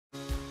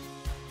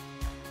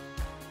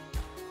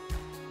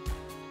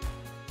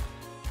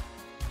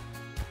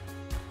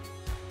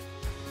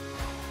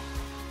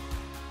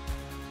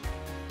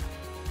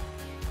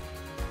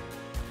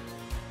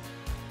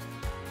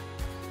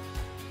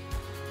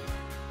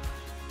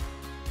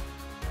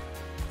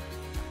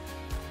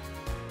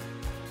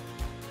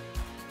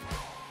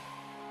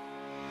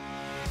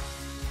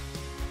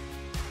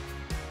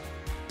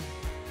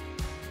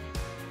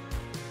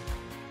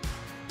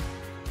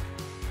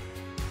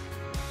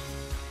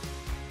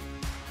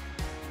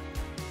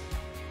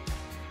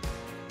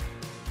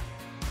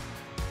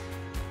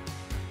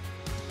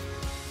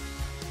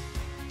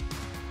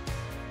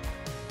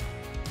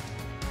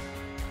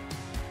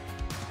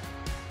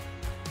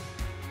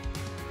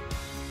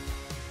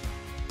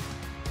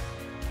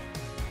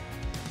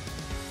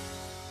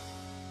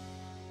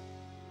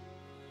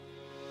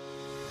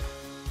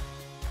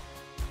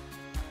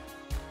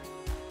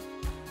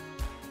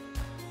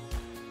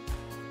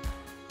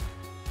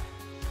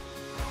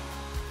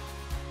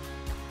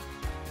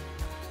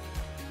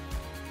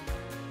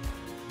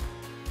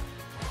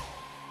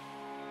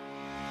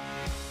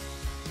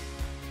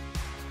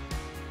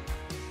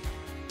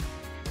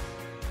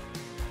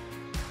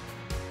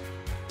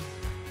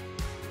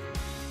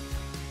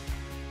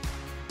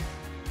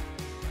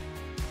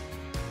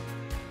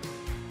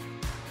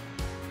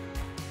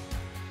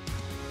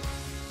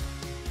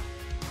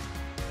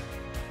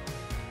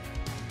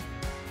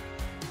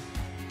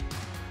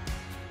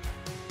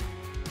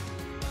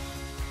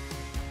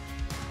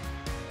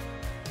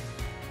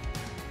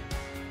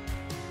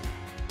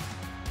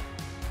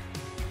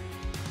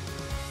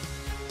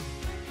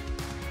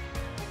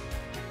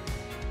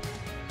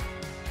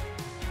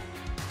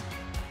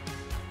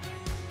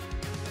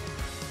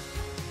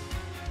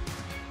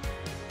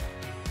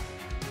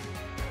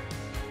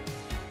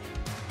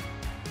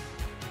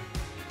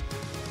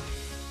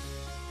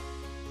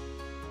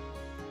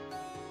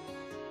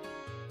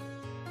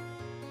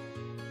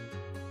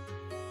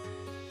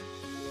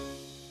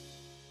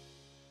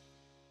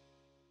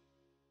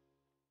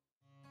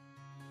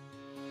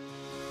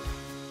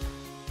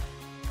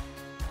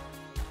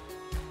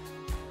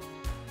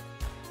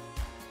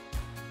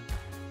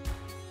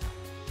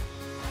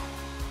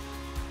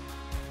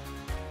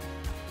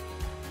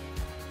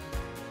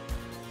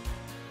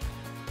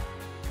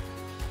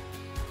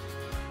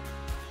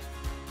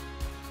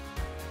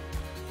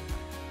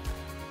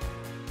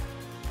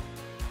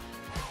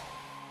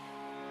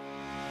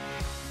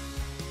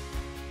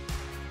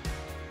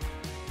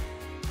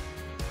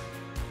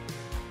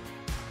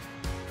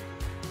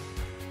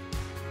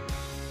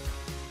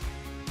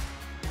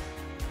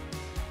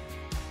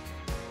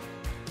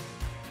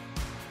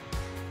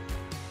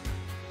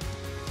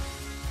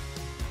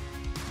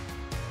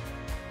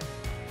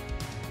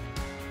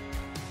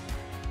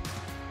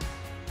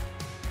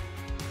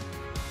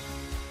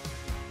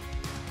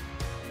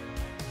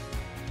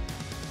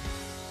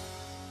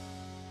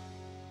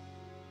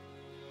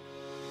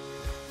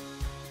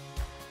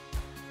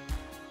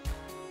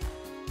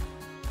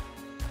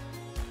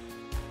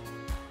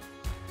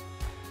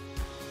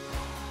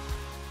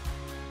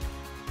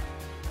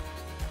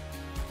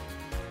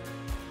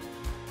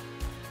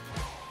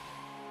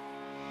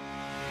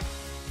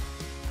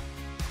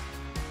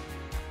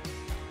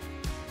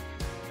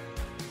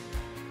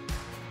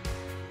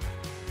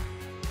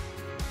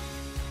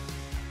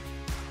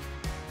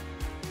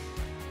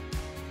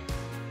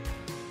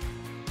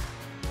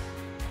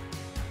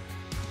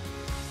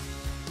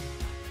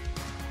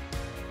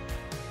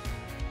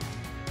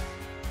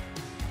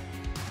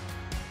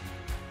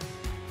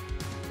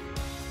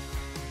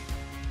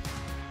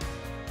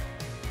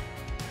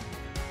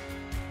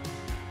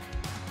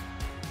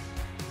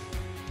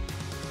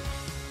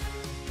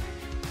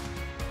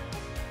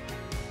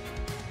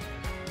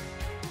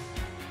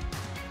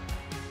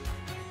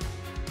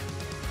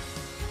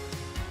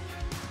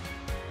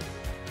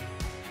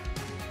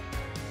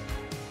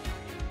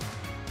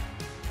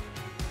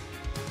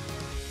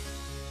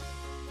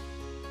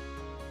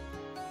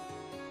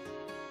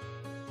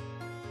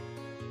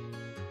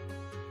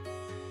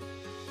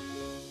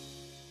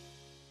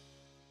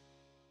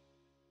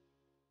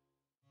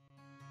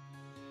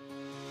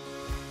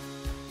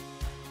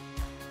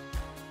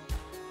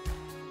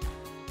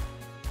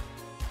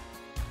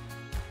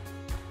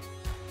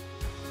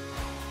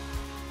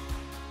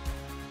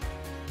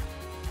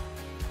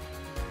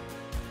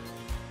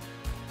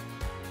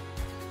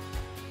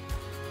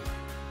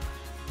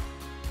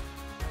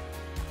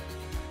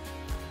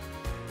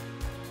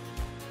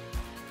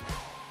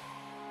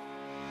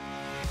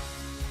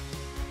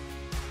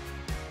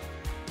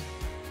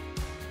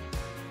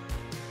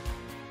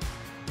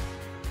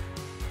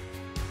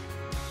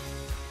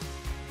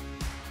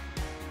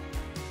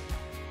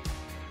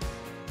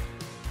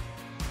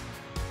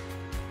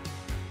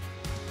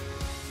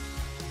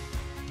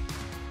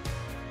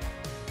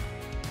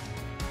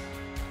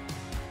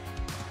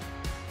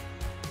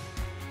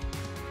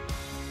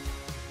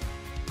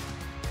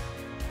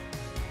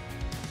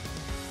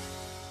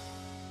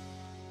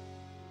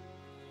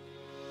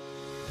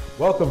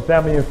Welcome,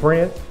 family and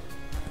friends.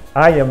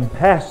 I am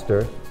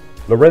Pastor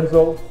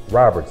Lorenzo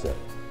Robertson.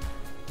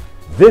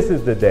 This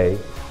is the day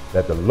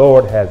that the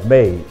Lord has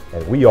made,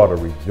 and we ought to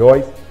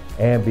rejoice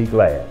and be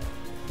glad.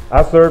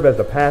 I serve as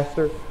the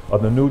pastor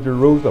of the New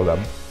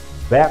Jerusalem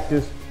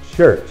Baptist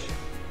Church,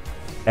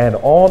 and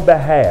on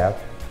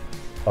behalf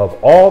of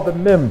all the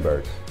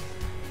members,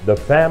 the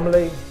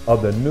family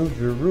of the New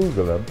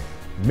Jerusalem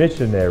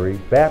Missionary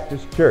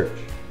Baptist Church,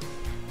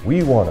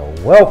 we want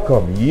to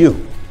welcome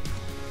you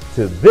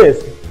to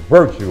this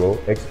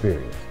virtual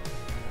experience.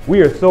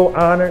 We are so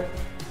honored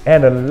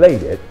and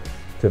elated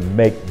to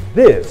make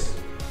this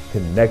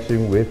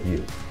connection with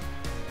you.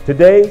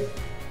 Today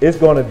is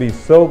going to be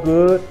so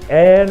good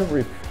and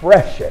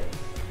refreshing.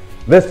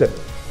 Listen,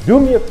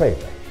 do me a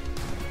favor.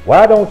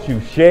 Why don't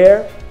you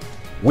share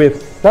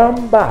with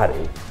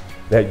somebody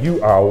that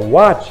you are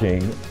watching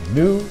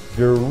New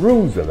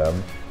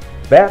Jerusalem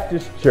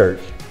Baptist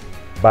Church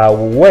by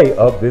way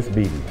of this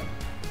medium?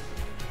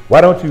 Why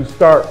don't you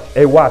start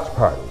a watch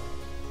party?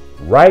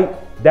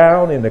 Write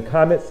down in the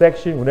comment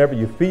section whenever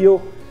you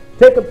feel.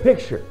 Take a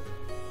picture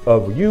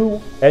of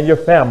you and your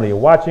family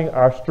watching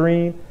our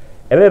stream,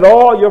 and let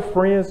all your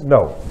friends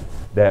know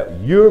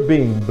that you're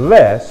being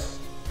blessed.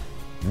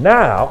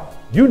 Now,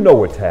 you know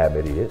what time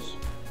it is.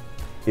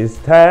 It's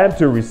time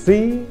to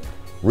receive,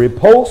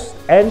 repost,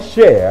 and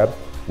share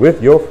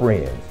with your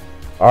friends.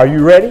 Are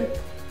you ready?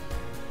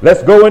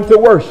 Let's go into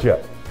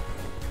worship,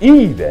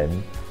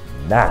 even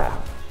now.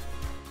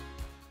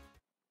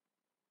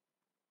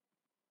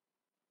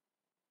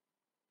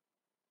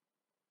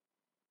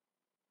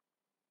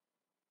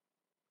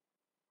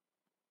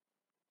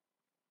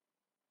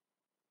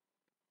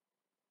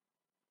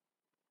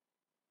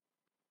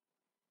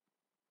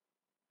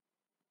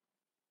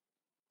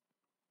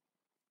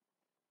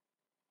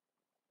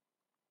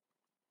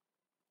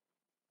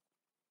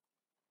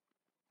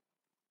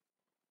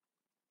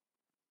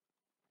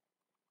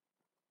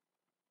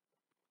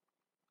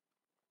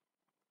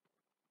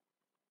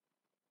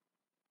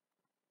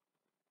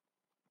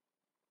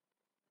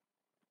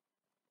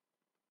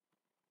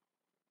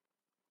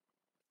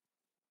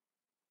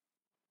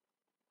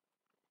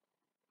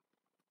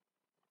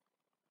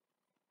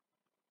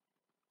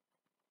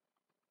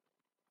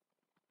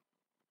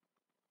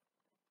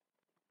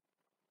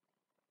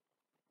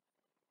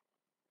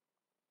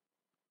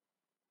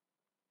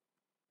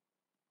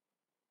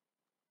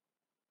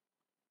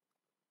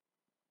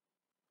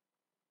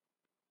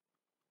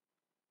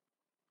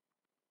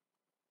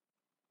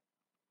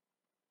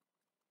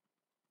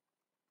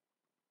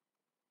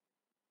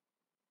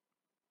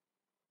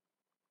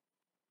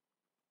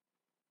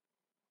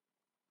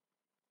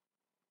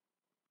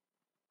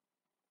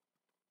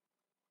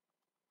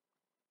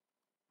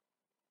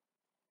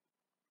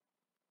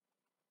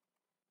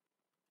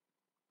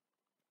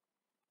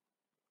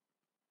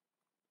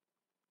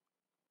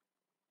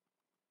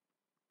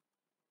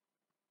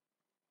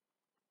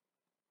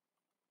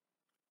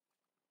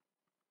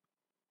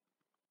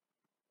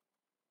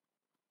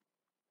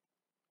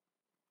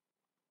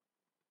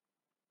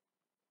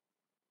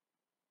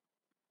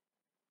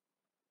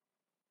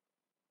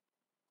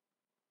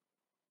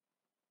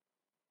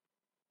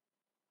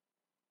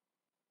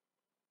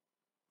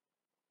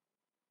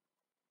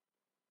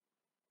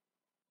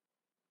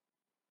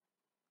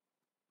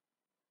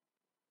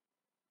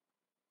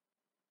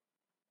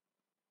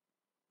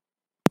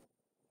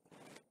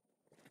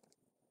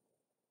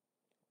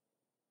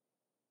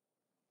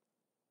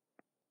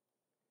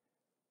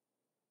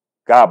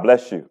 God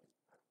bless you.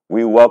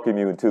 We welcome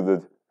you into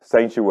the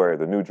sanctuary,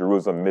 the New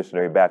Jerusalem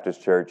Missionary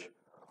Baptist Church,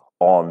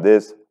 on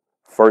this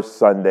first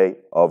Sunday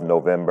of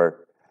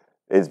November.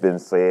 It's been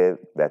said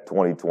that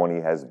 2020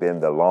 has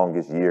been the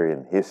longest year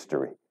in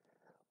history,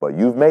 but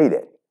you've made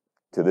it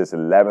to this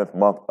 11th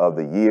month of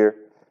the year,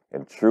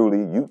 and truly,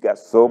 you've got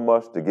so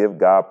much to give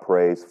God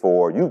praise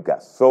for. You've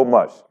got so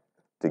much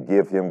to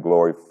give Him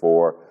glory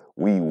for.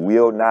 We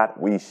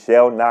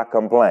shall not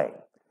complain.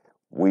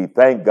 We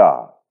thank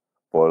God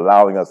for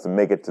allowing us to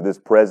make it to this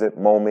present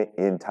moment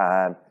in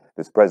time,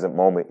 this present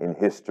moment in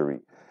history.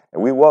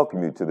 And we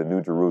welcome you to the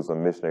New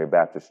Jerusalem Missionary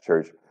Baptist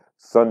Church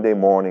Sunday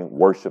morning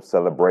worship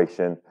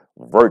celebration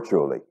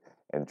virtually.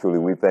 And truly,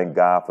 we thank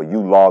God for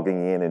you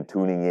logging in and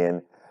tuning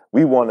in.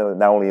 We want to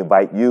not only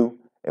invite you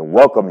and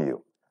welcome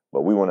you,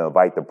 but we want to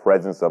invite the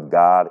presence of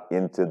God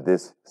into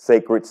this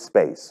sacred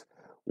space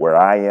where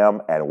I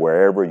am and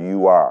wherever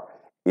you are.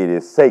 It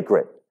is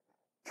sacred.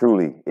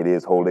 Truly, it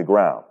is holy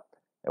ground.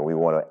 And we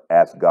want to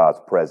ask God's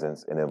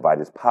presence and invite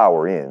His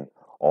power in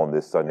on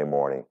this Sunday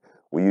morning.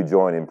 Will you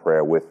join in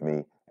prayer with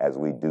me as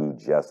we do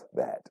just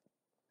that?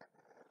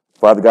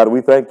 Father God, we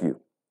thank you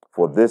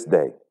for this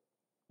day.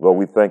 Lord,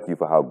 we thank you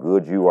for how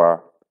good you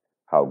are,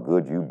 how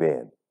good you've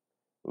been.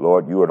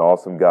 Lord, you are an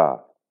awesome God,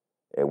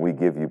 and we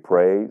give you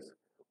praise.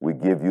 We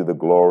give you the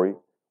glory.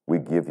 We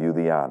give you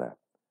the honor.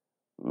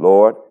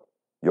 Lord,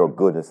 your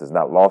goodness is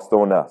not lost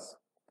on us.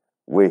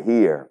 We're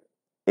here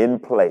in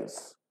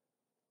place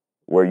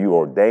where you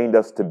ordained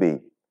us to be,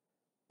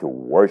 to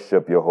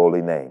worship your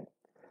holy name.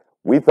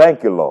 We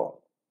thank you, Lord,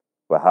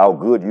 for how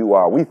good you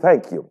are. We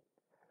thank you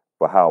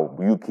for how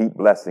you keep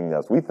blessing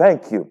us. We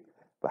thank you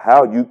for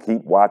how you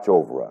keep watch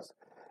over us.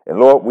 And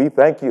Lord, we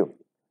thank you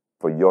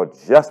for your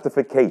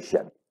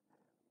justification.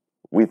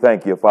 We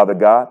thank you, Father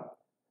God,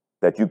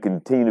 that you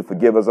continue to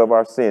forgive us of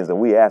our sins. And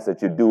we ask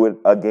that you do it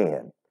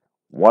again,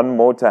 one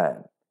more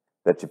time,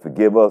 that you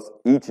forgive us,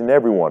 each and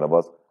every one of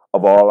us,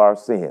 of all our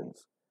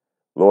sins.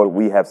 Lord,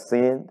 we have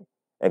sinned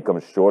and come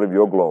short of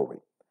your glory,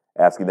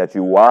 asking that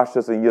you wash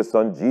us in your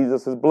Son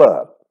Jesus'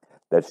 blood,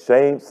 that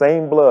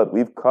same blood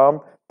we've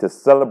come to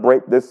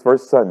celebrate this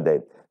first Sunday.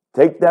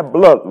 Take that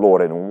blood,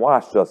 Lord, and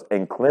wash us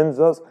and cleanse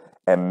us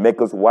and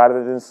make us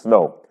whiter than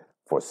snow.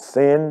 For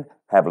sin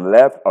have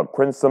left a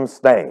crimson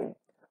stain,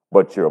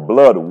 but your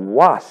blood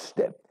washed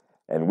it.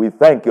 And we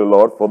thank you,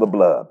 Lord, for the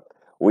blood.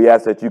 We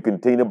ask that you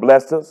continue to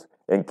bless us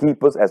and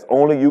keep us as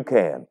only you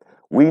can.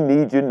 We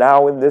need you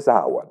now in this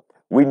hour.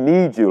 We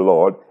need you,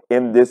 Lord,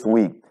 in this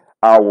week.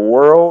 Our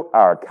world,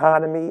 our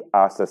economy,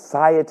 our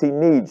society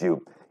needs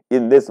you.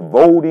 In this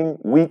voting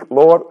week,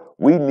 Lord,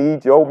 we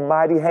need your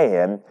mighty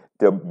hand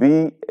to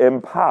be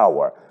in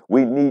power.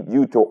 We need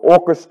you to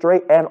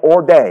orchestrate and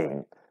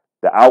ordain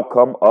the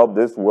outcome of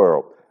this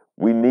world.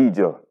 We need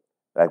you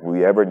like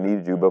we ever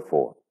needed you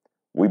before.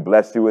 We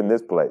bless you in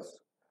this place.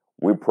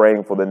 We're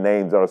praying for the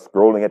names that are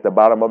scrolling at the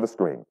bottom of the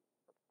screen.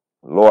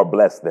 Lord,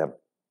 bless them,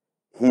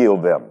 heal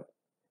them,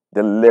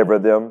 deliver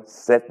them,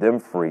 set them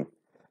free.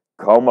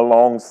 Come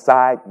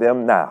alongside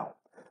them now.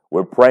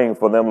 We're praying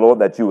for them, Lord,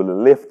 that you would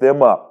lift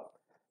them up,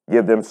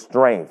 give them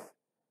strength,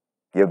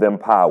 give them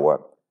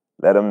power.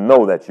 Let them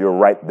know that you're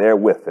right there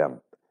with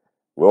them.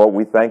 Lord,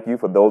 we thank you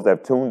for those that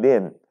have tuned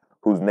in,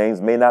 whose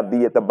names may not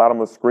be at the bottom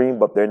of the screen,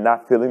 but they're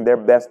not feeling their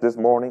best this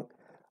morning.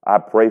 I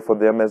pray for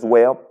them as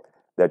well,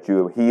 that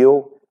you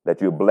heal, that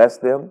you bless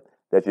them,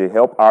 that you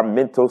help our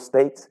mental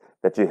states,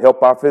 that you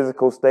help our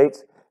physical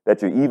states,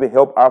 that you even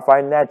help our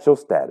financial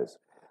status.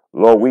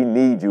 Lord, we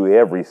need you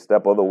every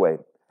step of the way.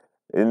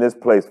 In this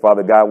place,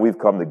 Father God, we've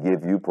come to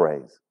give you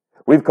praise.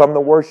 We've come to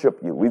worship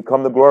you. We've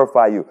come to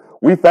glorify you.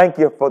 We thank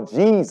you for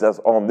Jesus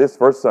on this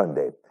first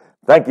Sunday.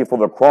 Thank you for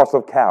the cross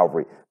of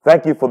Calvary.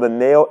 Thank you for the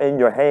nail in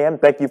your hand.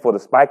 Thank you for the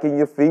spike in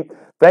your feet.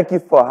 Thank you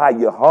for how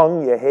you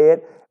hung your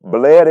head,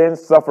 bled and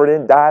suffered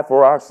and died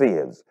for our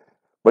sins.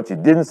 But you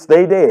didn't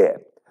stay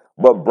dead.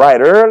 But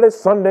bright early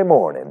Sunday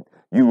morning,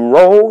 you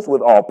rose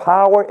with all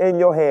power in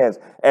your hands.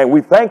 And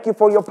we thank you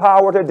for your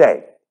power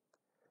today.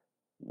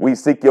 We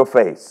seek your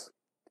face.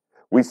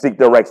 We seek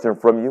direction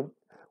from you.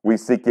 We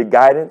seek your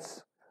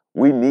guidance.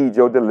 We need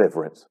your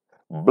deliverance.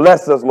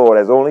 Bless us, Lord,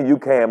 as only you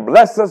can.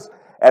 Bless us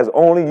as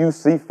only you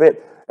see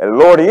fit. And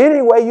Lord,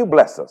 any way you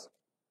bless us,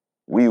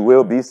 we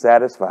will be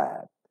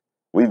satisfied.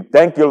 We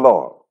thank you,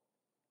 Lord.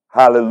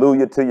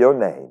 Hallelujah to your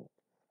name.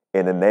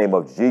 In the name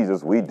of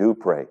Jesus, we do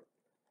pray.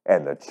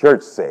 And the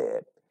church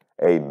said,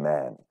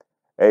 amen.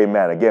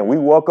 Amen. Again, we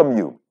welcome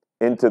you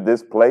into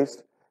this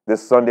place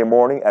this Sunday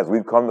morning as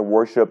we've come to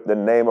worship the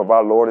name of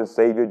our Lord and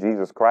Savior,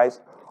 Jesus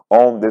Christ,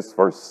 on this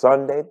first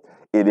Sunday.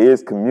 It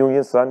is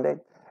Communion Sunday,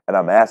 and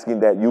I'm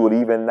asking that you would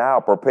even now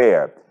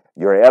prepare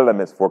your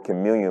elements for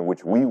communion,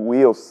 which we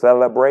will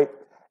celebrate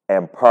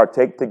and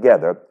partake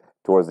together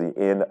towards the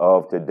end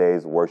of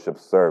today's worship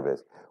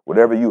service.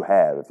 Whatever you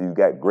have, if you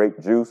got grape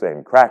juice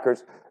and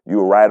crackers,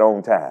 you're right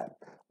on time.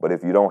 But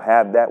if you don't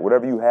have that,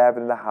 whatever you have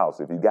in the house,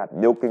 if you got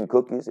milk and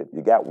cookies, if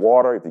you got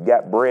water, if you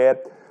got bread,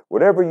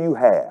 whatever you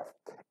have,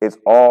 it's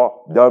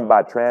all done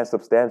by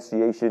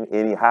transubstantiation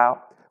anyhow.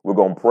 We're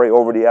going to pray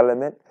over the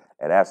element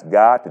and ask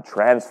God to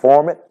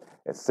transform it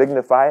and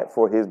signify it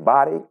for his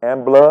body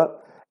and blood.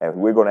 And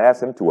we're going to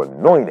ask him to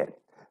anoint it.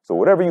 So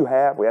whatever you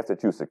have, we ask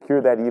that you secure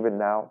that even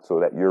now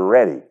so that you're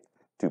ready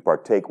to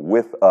partake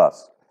with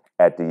us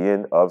at the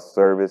end of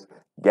service.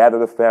 Gather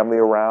the family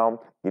around,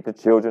 get the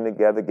children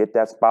together, get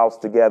that spouse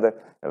together,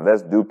 and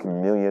let's do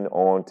communion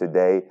on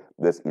today,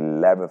 this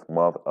 11th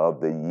month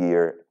of the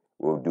year.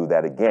 We'll do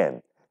that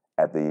again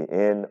at the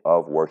end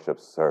of worship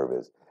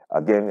service.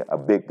 Again, a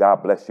big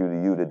God bless you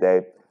to you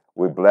today.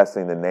 We're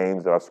blessing the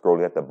names that are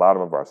scrolling at the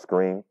bottom of our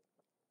screen.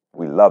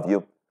 We love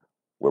you.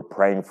 We're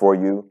praying for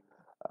you.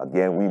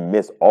 Again, we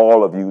miss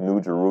all of you, New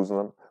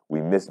Jerusalem.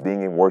 We miss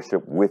being in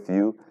worship with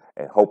you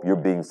and hope you're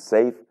being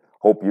safe.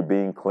 Hope you're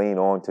being clean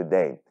on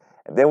today.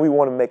 And then we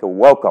want to make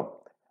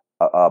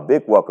a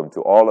big welcome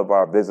to all of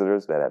our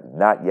visitors that have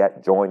not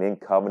yet joined in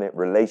covenant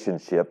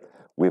relationship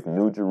with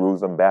New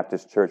Jerusalem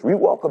Baptist Church. We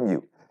welcome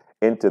you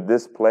into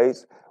this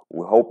place.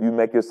 We hope you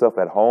make yourself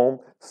at home.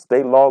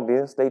 Stay logged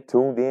in, stay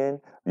tuned in.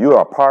 You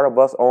are a part of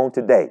us on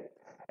today,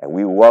 and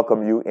we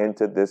welcome you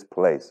into this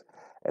place.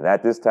 And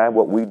at this time,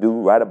 what we do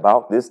right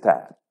about this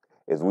time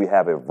is we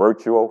have a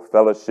virtual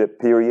fellowship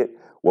period.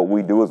 What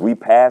we do is we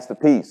pass the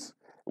peace.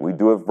 We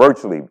do it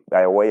virtually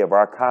by way of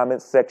our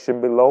comment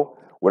section below.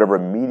 Whatever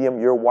medium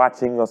you're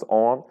watching us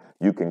on,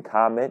 you can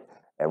comment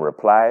and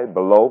reply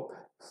below.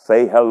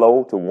 Say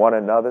hello to one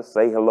another.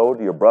 Say hello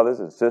to your brothers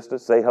and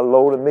sisters. Say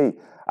hello to me.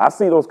 I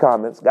see those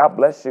comments. God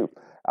bless you.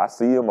 I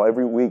see them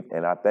every week,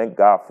 and I thank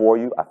God for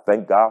you. I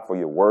thank God for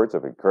your words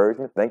of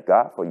encouragement. Thank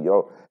God for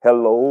your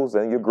hellos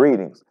and your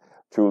greetings.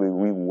 Truly,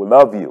 we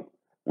love you.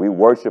 We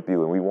worship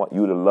you, and we want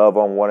you to love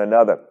on one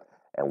another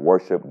and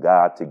worship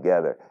God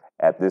together.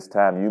 At this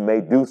time, you may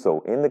do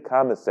so in the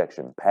comment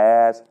section.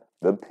 Pass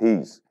the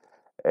peace.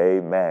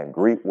 Amen.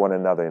 Greet one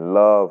another in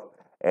love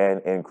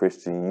and in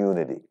Christian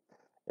unity.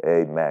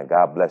 Amen.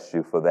 God bless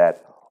you for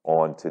that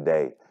on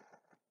today.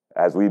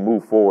 As we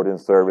move forward in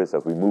service,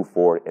 as we move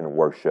forward in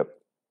worship,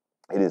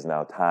 it is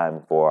now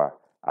time for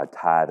our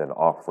tithe and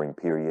offering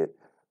period.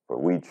 For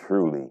we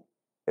truly,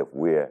 if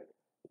we're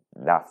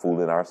not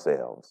fooling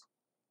ourselves,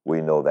 we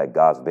know that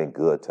God's been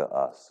good to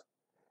us.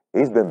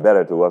 He's been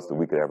better to us than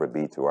we could ever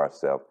be to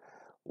ourselves.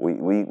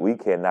 We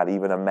cannot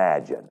even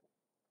imagine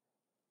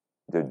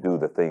to do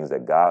the things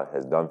that God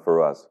has done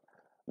for us.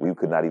 We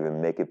could not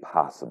even make it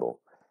possible.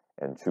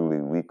 And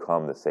truly, we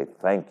come to say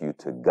thank you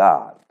to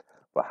God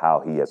for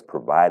how he has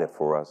provided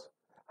for us,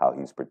 how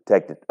he's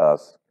protected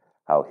us,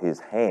 how his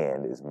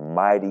hand is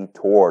mighty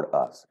toward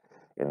us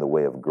in the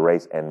way of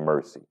grace and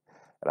mercy.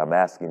 And I'm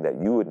asking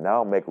that you would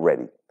now make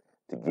ready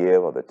to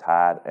give of the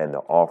tithe and the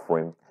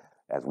offering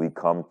as we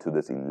come to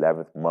this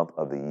 11th month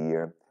of the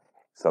year.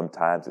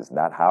 Sometimes it's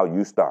not how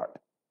you start,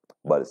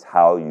 but it's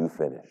how you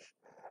finish.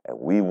 And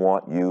we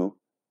want you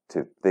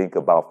to think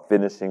about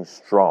finishing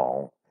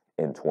strong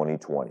in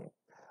 2020.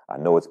 I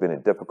know it's been a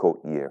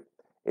difficult year.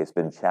 It's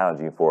been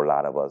challenging for a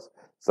lot of us.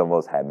 Some of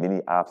us had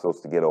many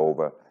obstacles to get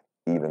over,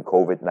 even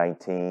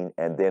COVID-19,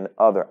 and then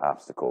other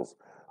obstacles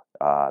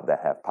that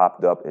have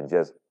popped up in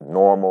just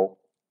normal,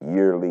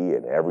 yearly,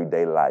 and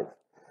everyday life.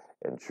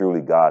 And truly,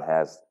 God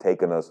has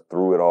taken us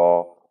through it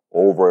all,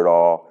 over it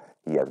all.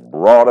 He has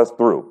brought us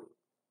through.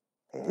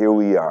 And here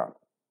we are,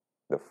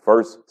 the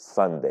first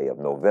Sunday of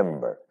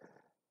November,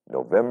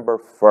 November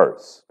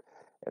 1st.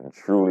 And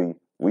truly,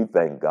 we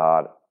thank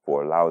God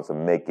for allowing us to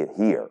make it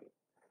here.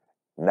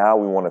 Now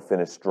we want to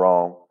finish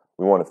strong.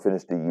 We want to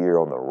finish the year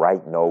on the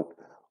right note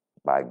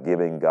by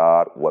giving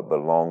God what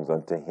belongs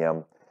unto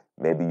him.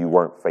 Maybe you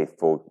weren't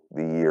faithful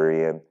the year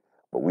in,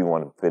 but we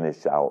want to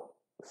finish out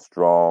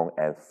strong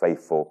and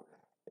faithful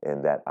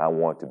in that I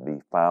want to be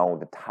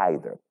found a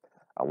tither.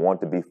 I want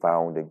to be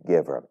found a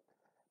giver.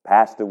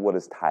 Pastor, what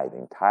is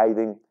tithing?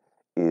 Tithing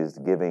is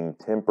giving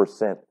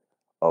 10%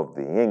 of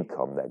the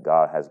income that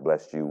God has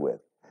blessed you with.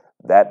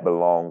 That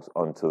belongs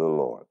unto the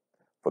Lord.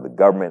 For the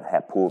government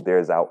had pulled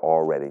theirs out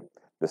already.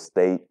 The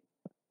state,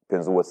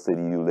 depends on what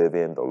city you live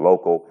in, the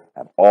local,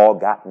 have all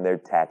gotten their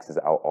taxes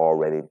out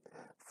already.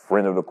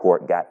 Friend of the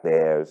court got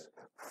theirs.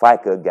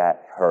 FICA got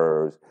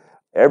hers.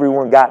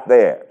 Everyone got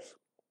theirs.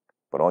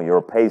 But on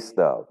your pay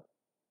stub,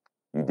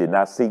 you did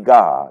not see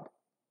God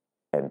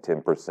and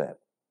 10%,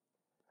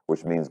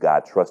 which means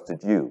God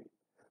trusted you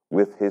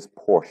with his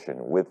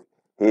portion, with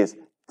his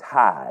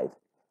tithe.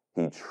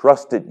 He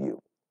trusted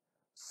you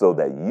so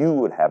that you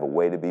would have a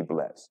way to be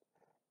blessed.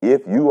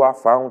 If you are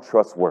found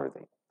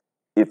trustworthy,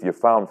 if you're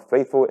found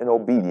faithful and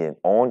obedient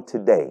on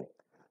today,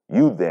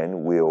 you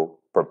then will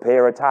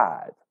prepare a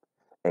tithe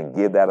and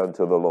give that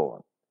unto the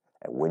Lord.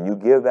 And when you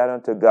give that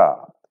unto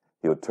God,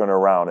 he'll turn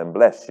around and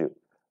bless you.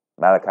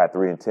 Malachi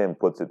 3:10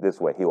 puts it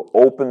this way. He'll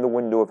open the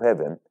window of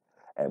heaven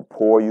and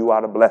pour you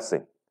out a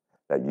blessing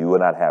that you will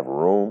not have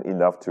room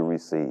enough to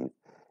receive.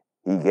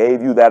 He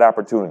gave you that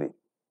opportunity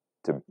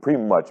to pretty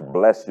much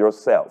bless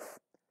yourself.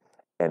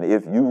 And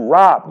if you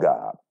rob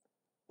God,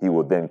 he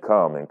will then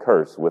come and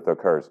curse with a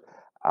curse.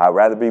 I'd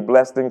rather be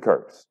blessed than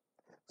cursed.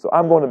 So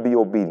I'm going to be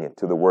obedient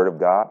to the word of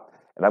God,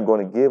 and I'm going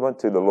to give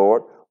unto the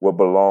Lord what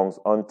belongs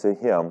unto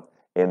him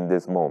in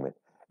this moment.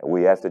 And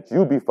we ask that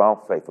you be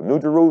found faithful. New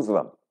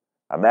Jerusalem,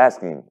 I'm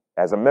asking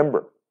as a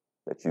member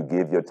that you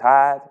give your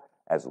tithe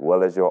as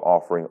well as your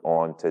offering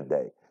on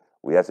today.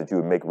 We ask that you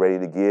would make ready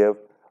to give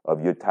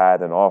of your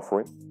tithe and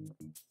offering.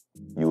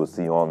 You will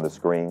see on the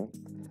screen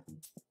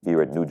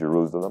here at New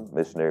Jerusalem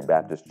Missionary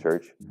Baptist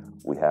Church,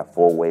 we have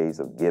 4 ways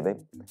of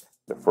giving.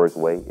 The first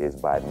way is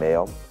by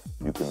mail.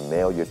 You can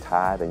mail your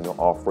tithe and your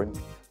offering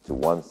to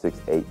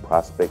 168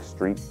 Prospect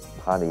Street,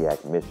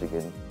 Pontiac,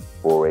 Michigan,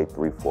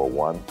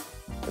 48341.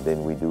 And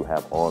then we do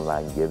have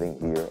online giving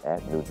here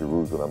at New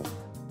Jerusalem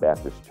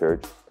Baptist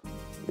Church.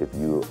 If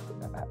you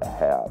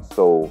have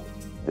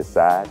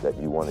decide that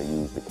you want to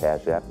use the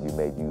Cash App, you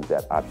may use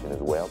that option as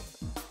well.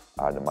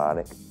 Our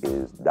mnemonic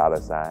is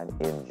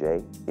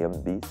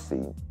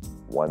 $NJMBC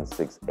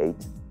 168.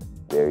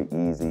 Very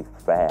easy,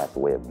 fast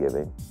way of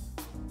giving.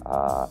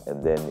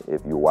 And then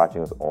if you're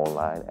watching us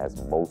online, as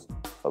most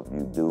of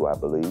you do, I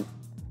believe,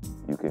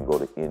 you can go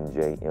to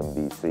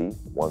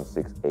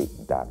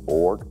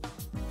njmbc168.org,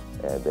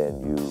 and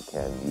then you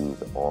can use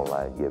the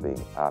online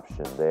giving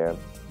option there,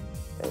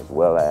 as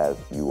well as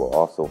you will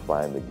also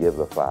find the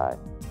Givelify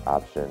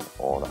option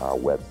on our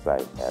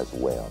website as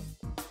well.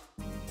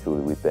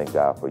 Truly, we thank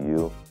God for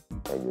you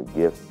and your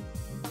gifts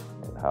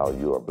and how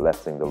you are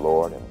blessing the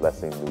Lord and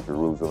blessing New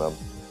Jerusalem.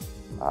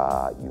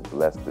 You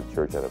blessed the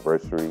church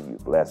anniversary. You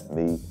blessed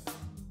me.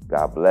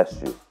 God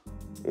bless you.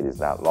 It is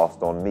not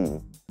lost on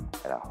me,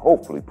 and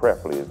hopefully,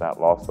 prayerfully, is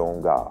not lost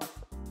on God,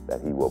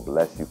 that he will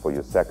bless you for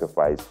your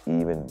sacrifice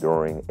even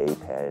during a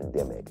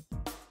pandemic.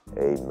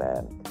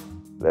 Amen.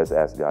 Let's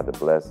ask God to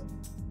bless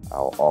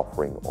our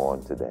offering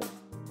on today.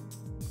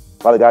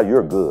 Father God,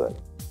 you're good.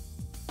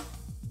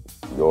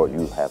 Lord,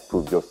 you have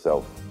proved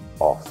yourself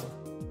awesome.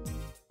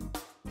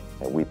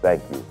 And we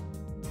thank you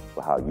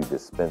for how you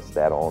dispensed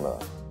that on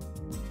us.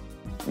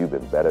 You've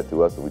been better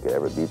to us than we could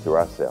ever be to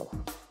ourselves.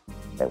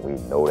 And we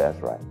know that's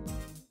right.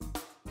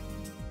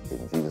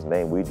 In Jesus'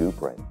 name we do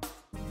pray.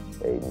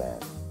 Amen.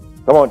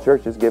 Come on,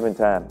 church, it's giving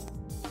time.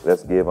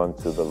 Let's give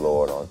unto the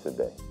Lord on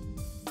today.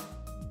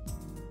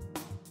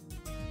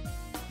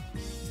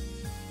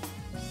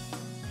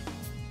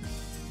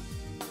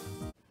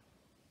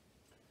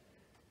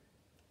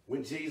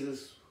 When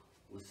Jesus'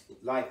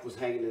 life was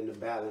hanging in the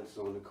balance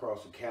on the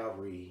cross of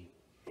Calvary,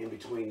 in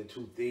between the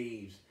two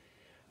thieves,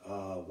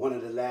 one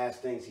of the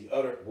last things he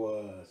uttered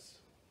was,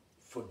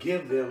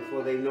 "Forgive them,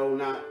 for they know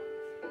not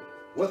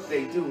what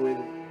they do."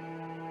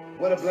 And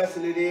what a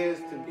blessing it is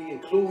to be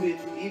included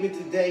even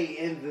today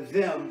in the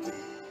them,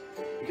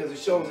 because it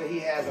shows that he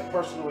has a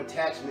personal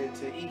attachment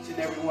to each and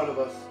every one of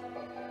us.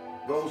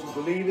 Those who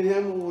believe in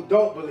him, who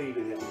don't believe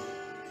in him.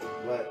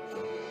 But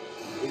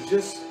it's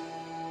just,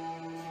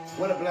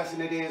 what a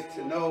blessing it is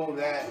to know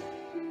that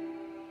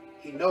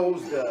he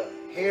knows the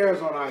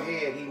hairs on our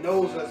head. He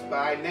knows us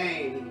by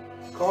name.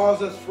 He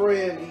calls us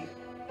friend. He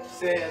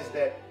says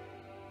that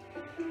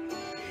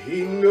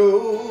he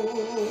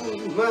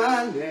knows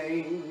my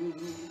name.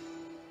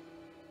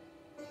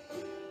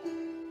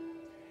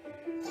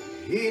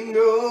 He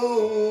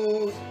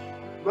knows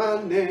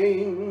my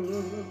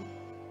name.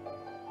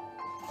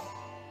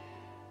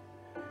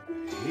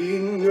 He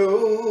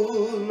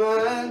knows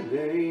my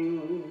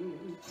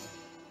name.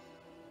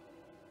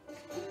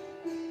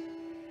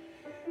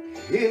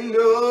 He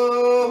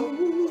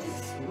knows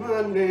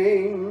my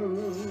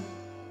name.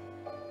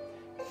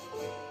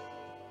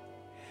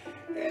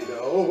 And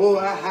oh,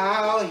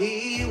 how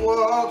he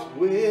walks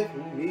with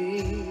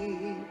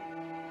me.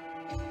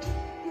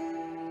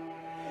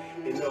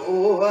 And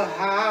oh,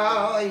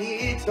 how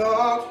he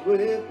talks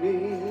with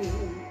me.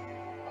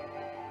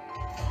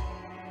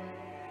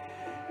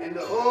 And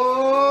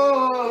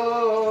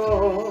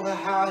oh,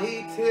 how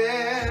he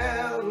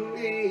tells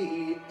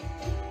me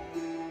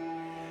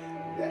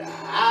that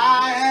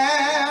I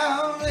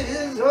am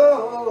his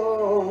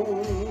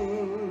own.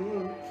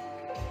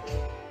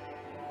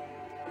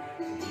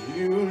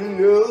 You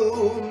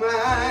know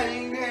my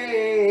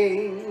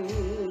name.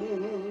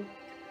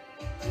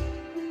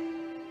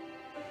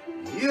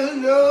 You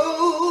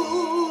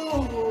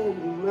know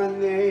my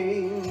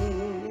name.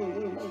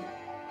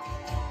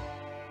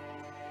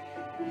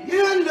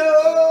 You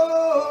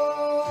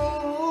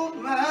know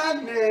my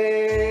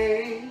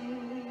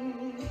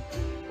name.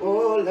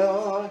 Oh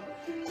Lord,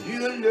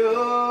 you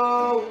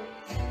know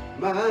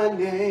my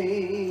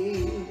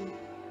name.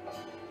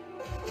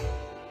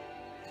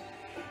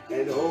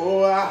 And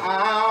oh,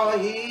 how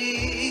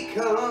he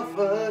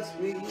comforts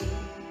me.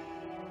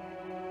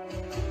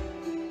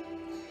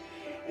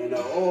 And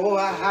oh,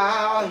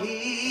 how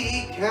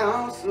he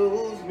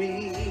counsels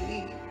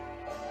me.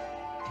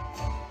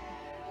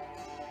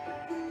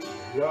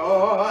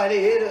 Lord,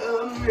 it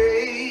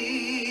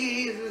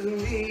amazes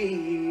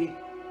me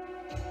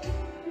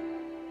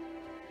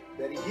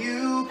that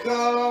you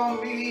call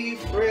me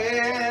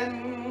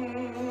friend.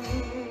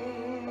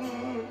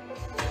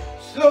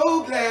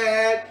 So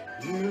glad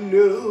you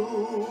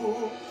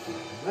know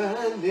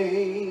my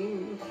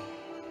name.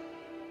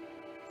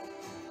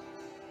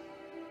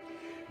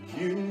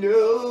 You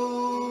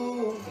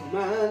know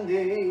my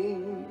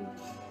name.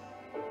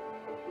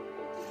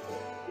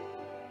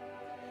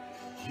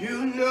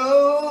 You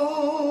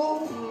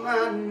know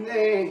my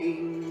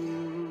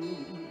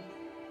name.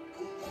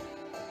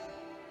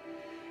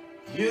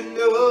 You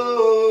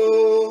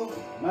know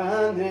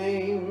my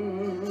name.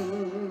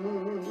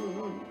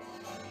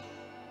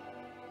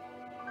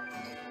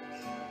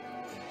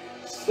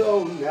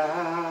 So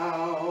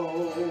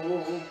now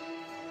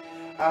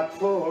I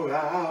pour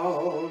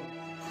out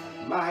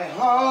my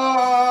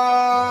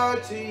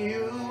heart to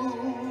you.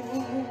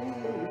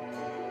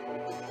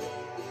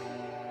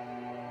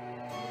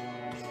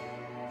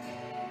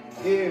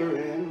 Here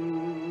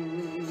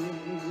in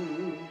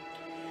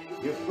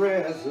your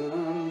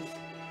presence,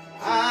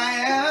 I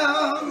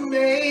am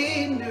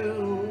made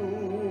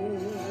new.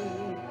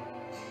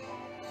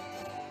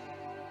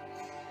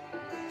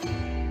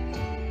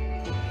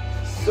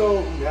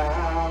 So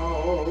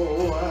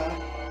now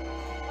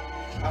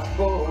I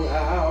pour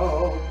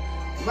out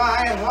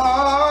my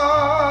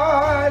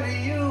heart to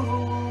you.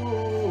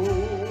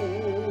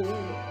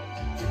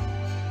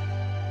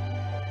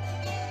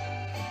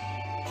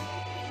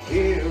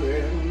 Here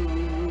in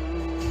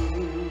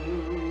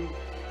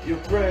your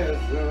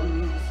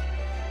presence,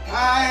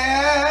 I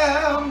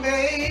am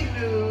made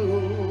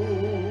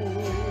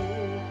new.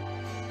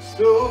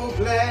 So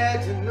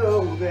glad to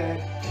know that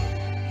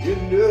you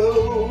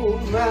know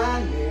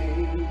my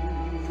name.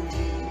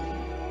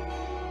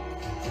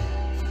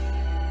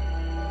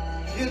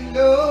 You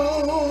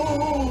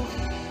know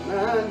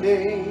my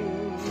name.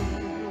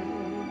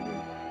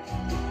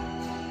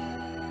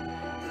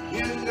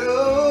 You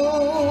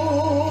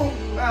know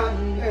my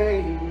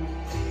name.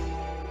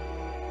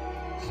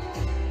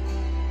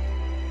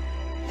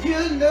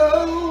 you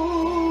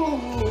know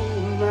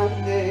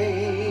my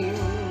name.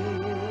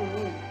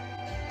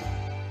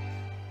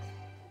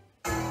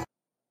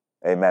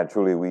 Amen.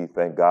 Truly, we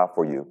thank God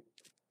for you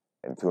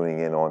and tuning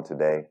in on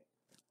today.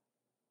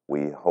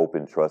 We hope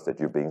and trust that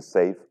you're being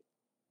safe,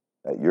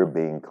 that you're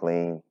being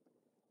clean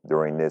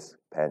during this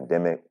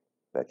pandemic,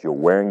 that you're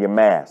wearing your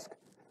mask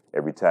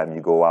every time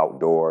you go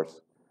outdoors,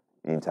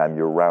 anytime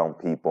you're around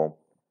people,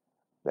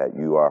 that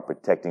you are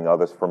protecting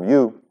others from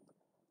you,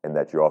 and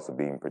that you're also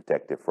being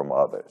protected from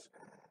others.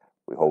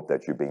 We hope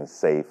that you're being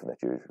safe and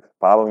that you're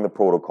following the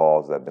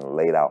protocols that have been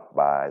laid out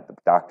by the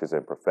doctors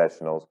and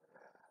professionals,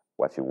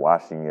 that you're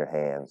washing your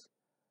hands.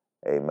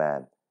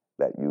 Amen.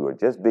 That you are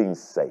just being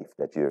safe,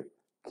 that you're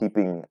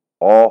keeping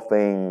all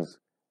things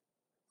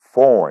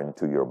foreign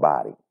to your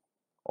body,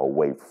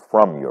 away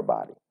from your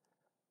body.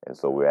 And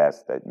so we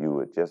ask that you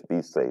would just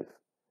be safe.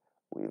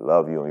 We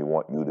love you and we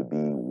want you to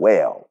be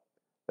well,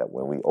 that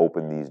when we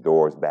open these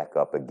doors back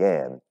up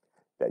again,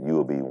 that you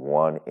will be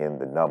one in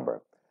the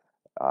number.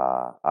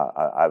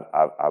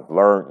 I've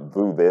learned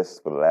through this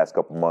for the last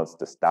couple months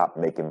to stop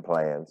making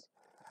plans.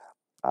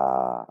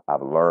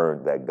 I've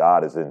learned that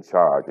God is in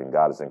charge and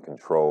God is in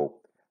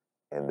control,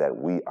 and that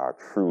we are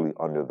truly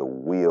under the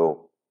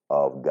will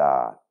of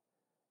God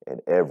in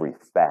every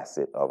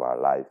facet of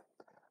our life.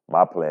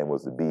 My plan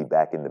was to be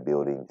back in the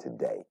building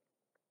today.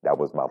 That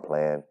was my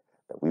plan,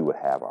 that we would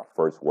have our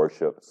first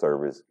worship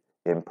service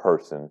in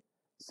person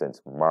since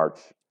March,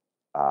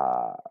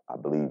 I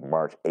believe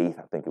March 8th,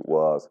 I think it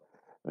was,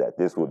 that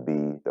this would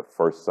be the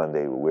first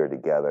Sunday we're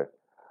together.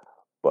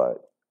 But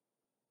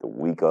the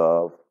week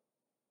of,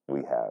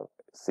 we have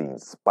seen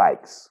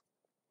spikes.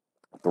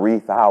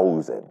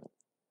 3,000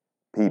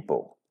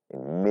 people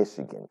in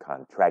Michigan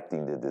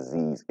contracting the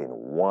disease in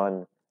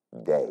one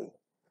day.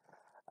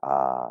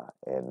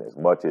 And as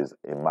much as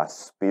in my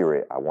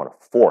spirit, I want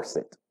to force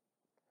it,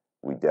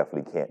 we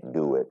definitely can't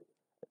do it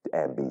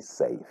and be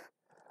safe.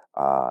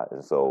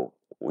 And so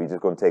we're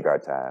just going to take our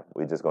time.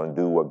 We're just going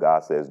to do what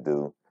God says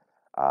do.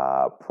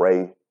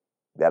 Pray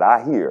that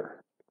I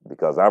hear,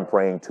 because I'm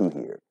praying to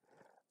hear.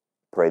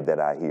 Pray that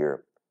I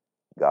hear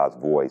God's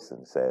voice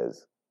and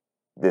says,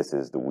 this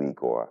is the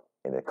week, or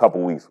in a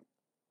couple weeks,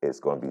 it's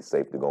going to be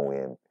safe to go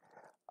in.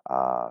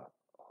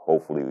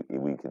 Hopefully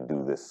we can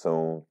do this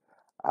soon.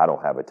 I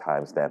don't have a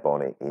timestamp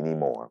on it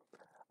anymore.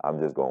 I'm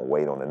just going to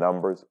wait on the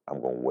numbers.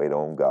 I'm going to wait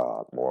on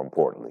God, more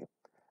importantly.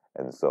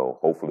 And so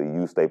hopefully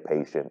you stay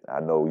patient. I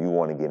know you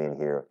want to get in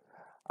here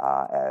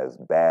as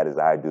bad as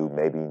I do,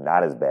 maybe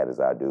not as bad as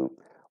I do,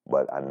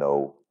 but I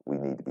know we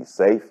need to be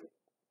safe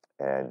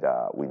and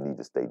we need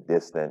to stay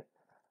distant.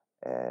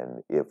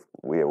 And if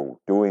we're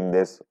doing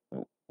this,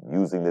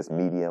 using this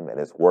medium and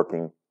it's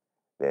working,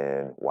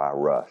 then why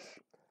rush?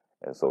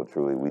 And so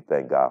truly we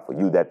thank God for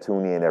you that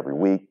tune in every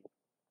week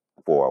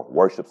for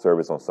worship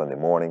service on Sunday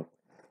morning.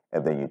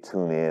 And then you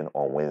tune in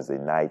on Wednesday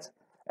nights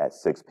at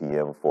 6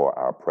 p.m. for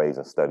our praise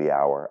and study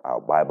hour,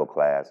 our Bible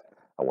class.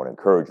 I want to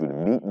encourage you to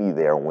meet me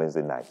there on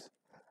Wednesday nights.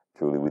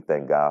 Truly, we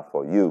thank God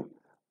for you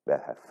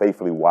that have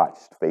faithfully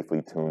watched,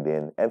 faithfully tuned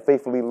in, and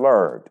faithfully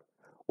learned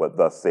what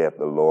thus saith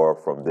the Lord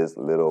from this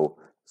little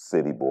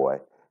city boy.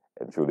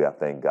 And truly, I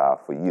thank God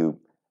for you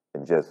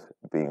and just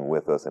being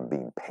with us and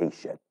being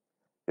patient,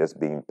 just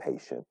being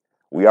patient.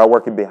 We are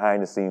working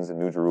behind the scenes in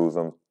New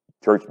Jerusalem.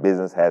 Church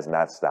business has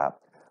not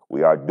stopped.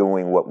 We are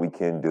doing what we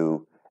can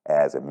do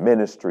as a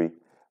ministry.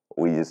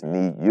 We just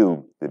need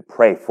you to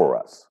pray for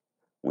us.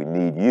 We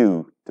need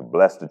you to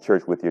bless the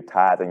church with your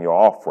tithe and your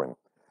offering.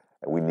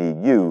 And we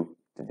need you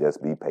to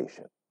just be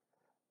patient.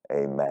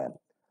 Amen.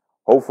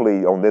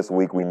 Hopefully on this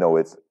week, we know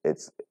it's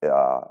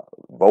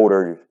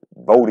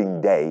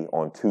voting day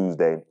on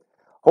Tuesday.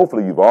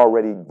 Hopefully you've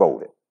already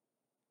voted.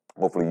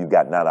 Hopefully you've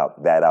gotten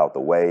that out the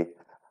way.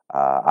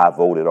 I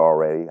voted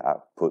already. I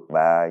put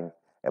mine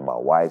and my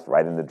wife's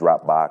right in the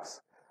drop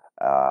box,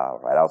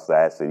 right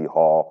outside City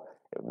Hall.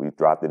 We've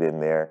dropped it in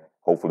there.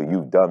 Hopefully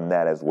you've done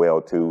that as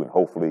well too. And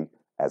hopefully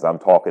as I'm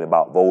talking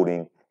about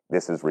voting,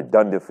 this is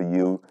redundant for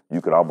you. You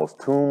can almost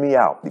tune me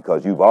out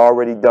because you've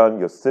already done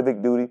your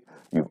civic duty.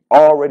 You've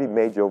already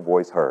made your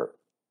voice heard.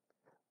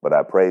 But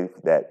I pray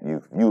that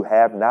you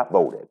have not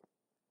voted,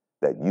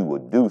 that you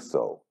will do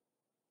so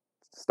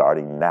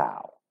starting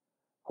now.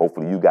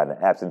 Hopefully you got an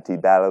absentee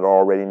ballot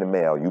already in the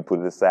mail. You put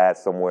it aside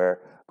somewhere.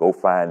 Go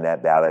find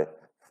that ballot,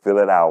 fill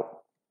it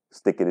out,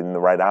 stick it in the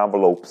right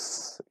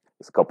envelopes.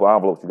 There's a couple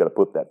envelopes you got to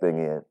put that thing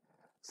in.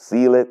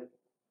 Seal it,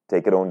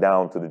 take it on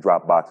down to the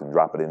drop box and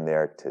drop it in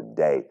there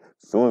today.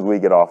 As soon as we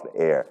get off the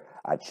air,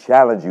 I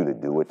challenge you to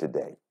do it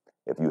today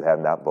if you have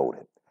not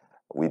voted.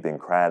 We've been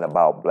crying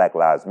about Black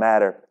Lives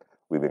Matter.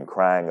 We've been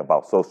crying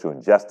about social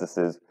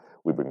injustices.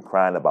 We've been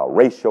crying about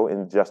racial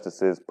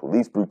injustices,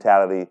 police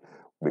brutality.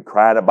 We've been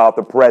crying about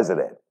the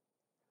president.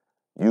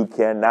 You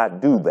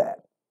cannot do that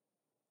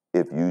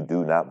if you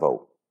do not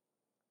vote.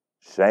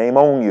 Shame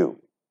on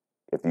you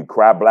if you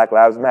cry Black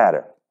Lives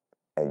Matter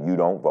and you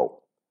don't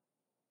vote.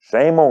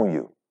 Shame on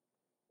you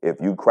if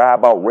you cry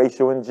about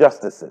racial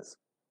injustices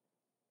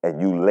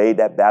and you lay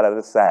that ballot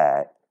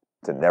aside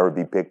to never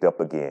be picked up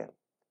again.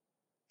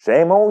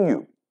 Shame on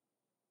you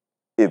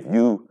if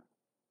you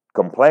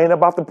complain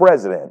about the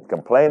president,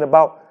 complain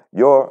about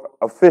your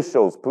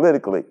officials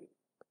politically,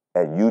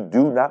 and you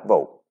do not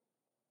vote.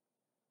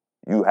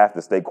 You have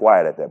to stay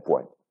quiet at that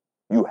point.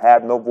 You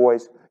have no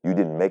voice. You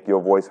didn't make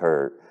your voice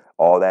heard.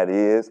 All that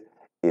is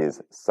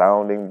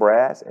sounding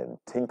brass and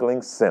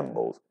tinkling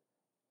cymbals.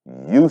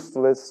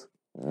 Useless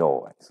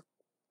noise.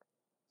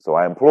 So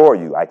I implore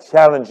you, I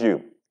challenge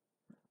you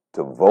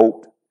to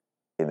vote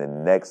in the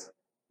next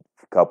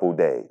couple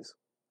days.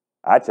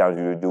 I challenge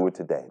you to do it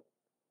today.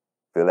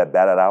 Fill that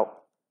ballot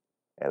out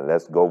and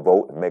let's go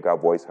vote and make our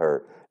voice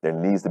heard. There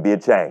needs to be a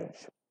change.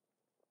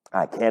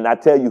 I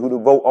cannot tell you who to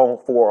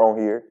vote for on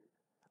here,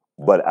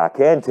 but I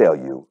can tell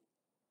you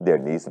there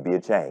needs to be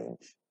a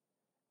change,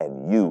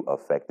 and you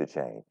affect the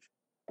change.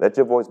 Let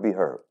your voice be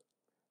heard.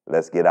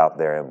 Let's get out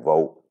there and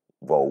vote,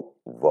 vote,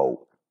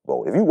 vote,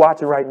 vote. If you're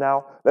watching right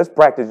now, let's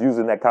practice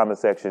using that comment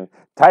section.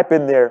 Type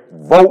in there,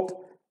 vote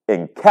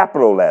in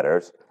capital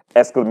letters,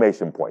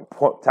 exclamation point.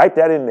 Type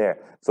that in there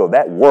so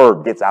that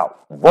word gets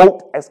out.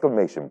 Vote,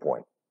 exclamation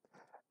point.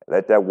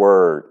 Let that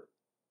word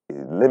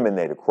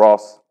eliminate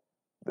across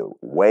the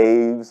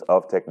waves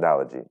of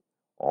technology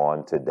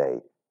on today.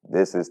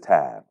 This is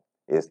time.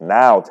 It's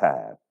now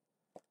time.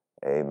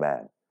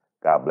 Amen.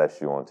 God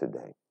bless you on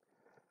today.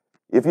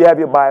 If you have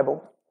your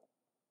Bible,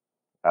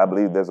 I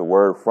believe there's a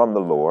word from the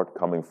Lord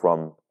coming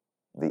from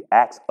the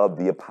Acts of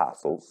the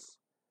Apostles.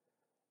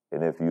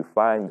 And if you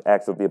find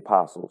Acts of the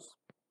Apostles,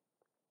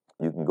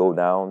 you can go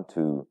down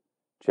to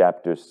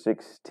chapter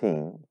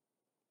 16.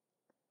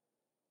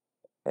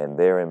 And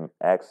there in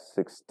Acts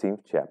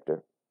 16th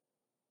chapter,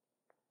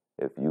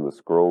 if you will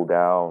scroll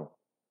down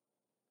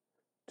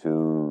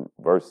to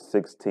verse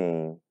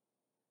 16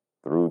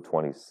 through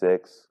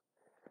 26,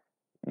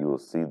 you will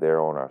see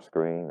there on our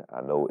screen.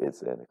 I know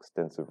it's an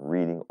extensive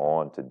reading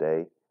on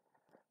today.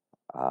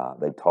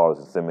 They taught us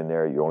in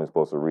seminary, you're only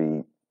supposed to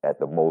read at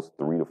the most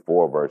 3 to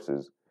 4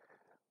 verses,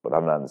 but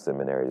I'm not in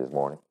seminary this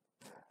morning.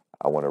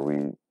 I want to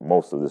read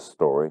most of this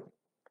story,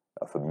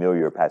 a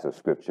familiar passage of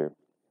scripture.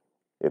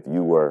 If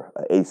you were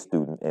an A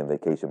student in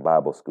Vacation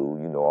Bible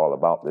School, you know all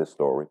about this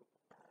story.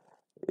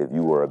 If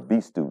you were a B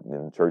student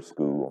in church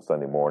school on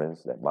Sunday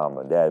mornings that mom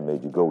and dad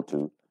made you go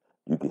to,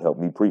 you can help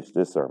me preach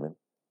this sermon.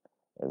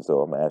 And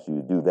so I'm going to ask you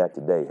to do that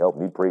today. Help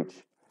me preach.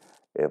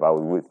 If I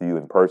was with you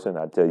in person,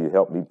 I'd tell you,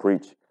 help me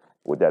preach.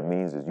 What that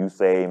means is you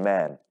say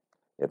amen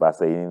if I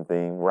say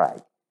anything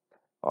right.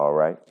 All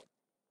right.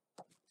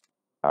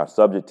 Our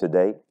subject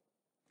today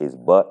is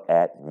but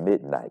at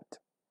midnight.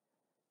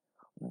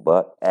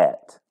 But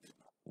at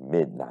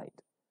midnight.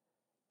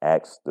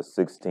 Acts the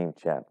 16th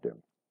chapter,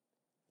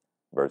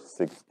 verse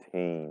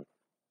 16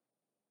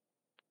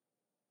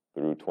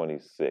 through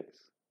 26.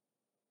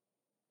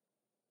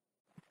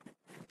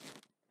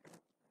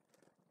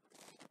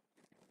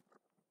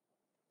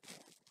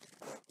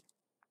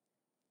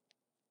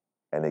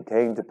 And it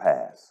came to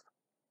pass,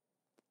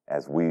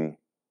 as we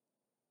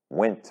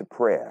went to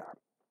prayer,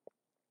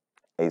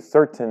 a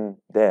certain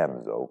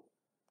damsel,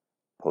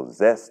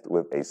 possessed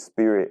with a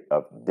spirit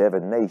of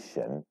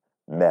divination,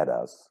 met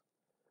us,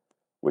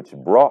 which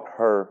brought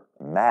her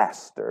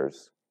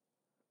masters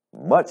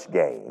much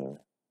gain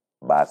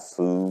by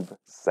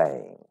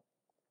soothsaying.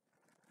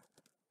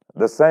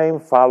 The same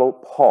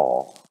followed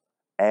Paul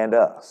and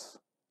us,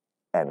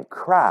 and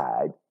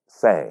cried,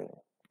 saying,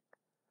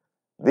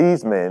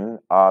 These men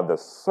are the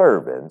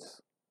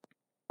servants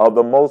of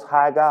the Most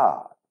High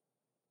God,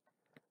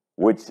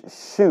 which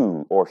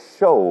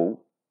show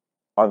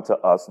unto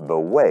us the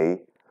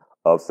way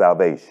of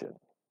salvation.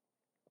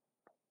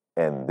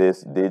 And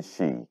this did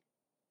she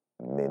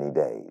many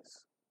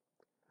days.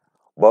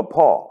 But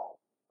Paul,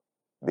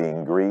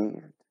 being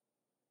grieved,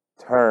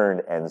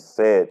 turned and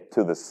said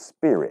to the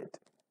Spirit,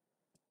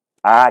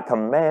 I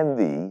command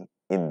thee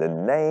in the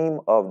name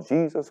of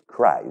Jesus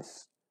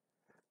Christ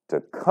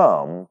to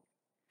come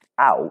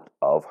out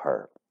of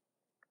her.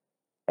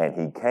 And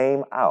he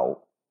came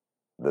out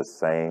the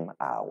same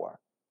hour.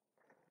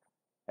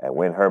 And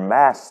when her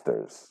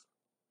masters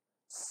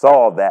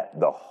saw that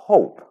the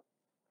hope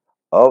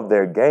of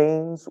their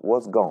gains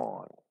was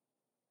gone,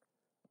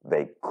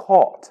 they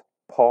caught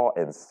Paul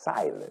and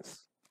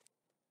Silas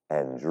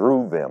and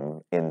drew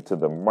them into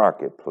the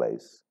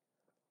marketplace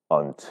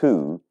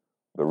unto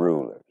the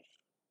rulers,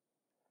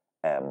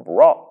 and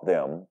brought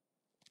them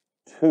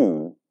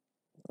to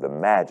the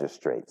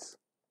magistrates,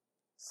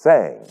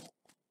 saying,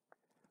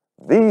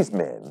 These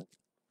men,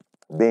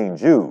 being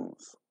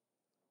Jews,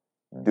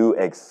 do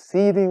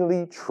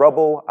exceedingly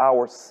trouble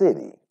our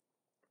city,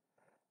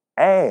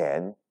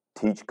 and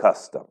teach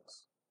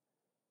customs,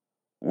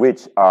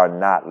 which are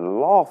not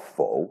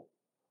lawful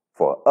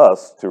for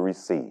us to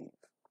receive,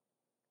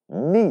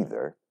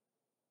 neither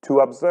to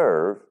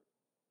observe,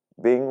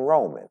 being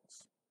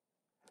Romans.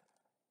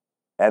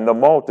 And the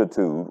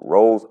multitude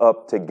rose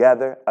up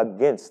together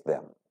against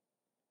them,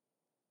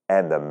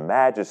 and the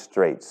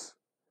magistrates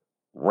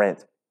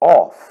rent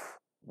off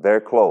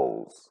their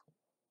clothes,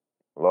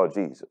 Lord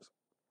Jesus,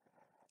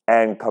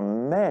 and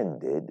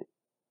commanded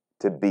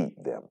to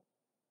beat them.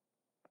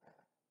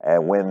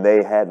 And when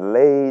they had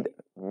laid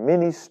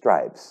many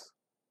stripes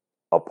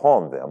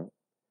upon them,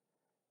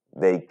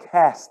 they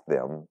cast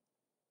them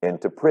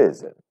into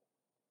prison,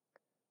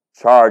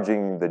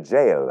 charging the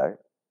jailer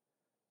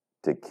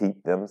to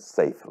keep them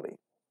safely,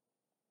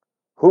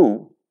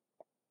 who,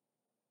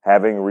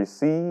 having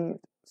received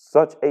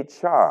such a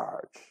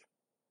charge,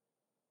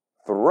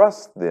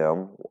 thrust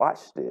them,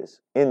 watch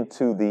this,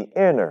 into the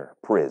inner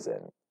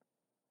prison.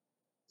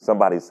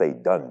 Somebody say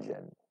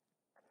dungeon.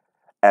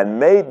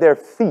 And made their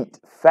feet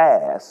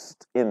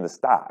fast in the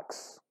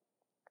stocks.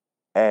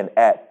 And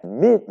at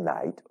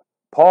midnight,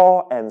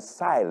 Paul and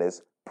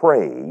Silas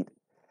prayed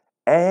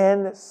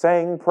and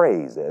sang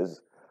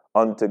praises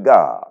unto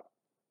God.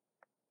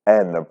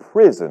 And the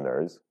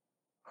prisoners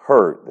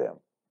heard them.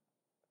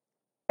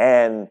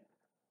 And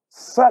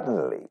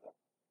suddenly,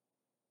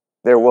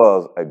 there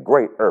was a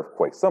great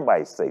earthquake.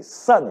 Somebody say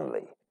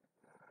suddenly.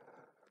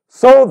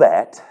 So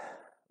that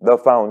the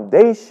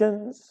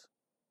foundations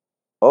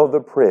of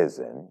the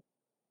prison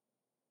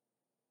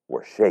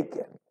were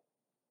shaken.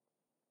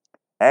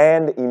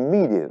 And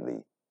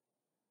immediately,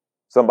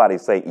 somebody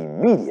say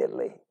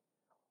immediately,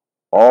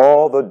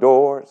 all the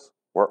doors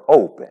were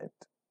opened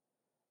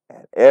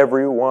and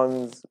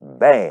everyone's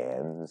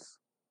bands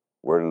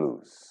were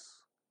loose.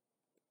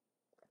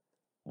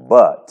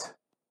 But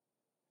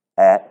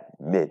at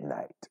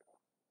midnight,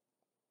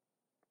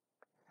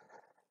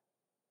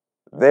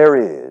 there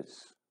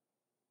is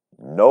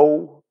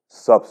no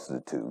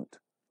substitute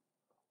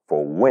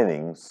for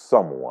winning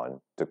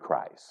someone to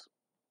Christ.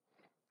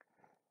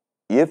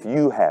 If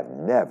you have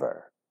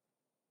never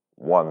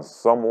won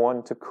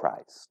someone to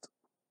Christ,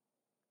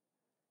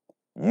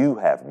 you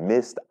have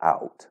missed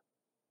out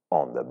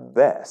on the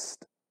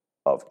best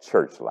of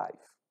church life.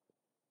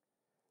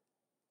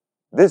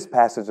 This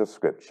passage of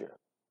Scripture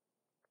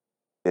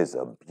is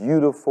a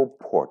beautiful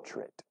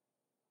portrait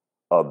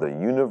of the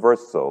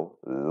universal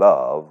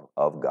love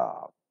of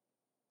God.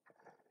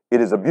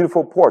 It is a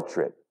beautiful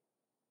portrait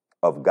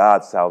of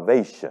God's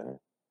salvation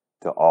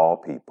to all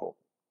people.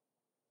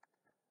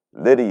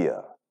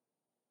 Lydia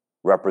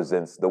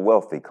represents the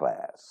wealthy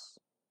class.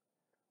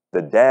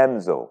 The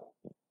damsel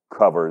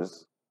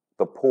covers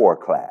the poor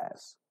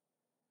class.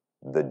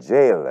 The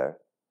jailer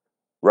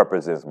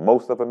represents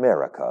most of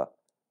America,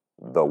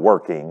 the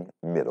working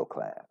middle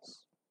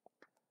class.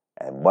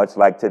 And much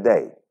like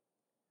today,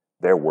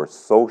 there were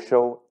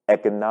social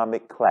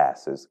economic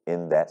classes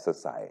in that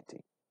society.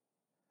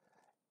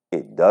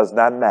 It does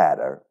not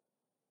matter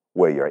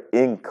where your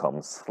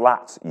income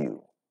slots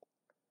you.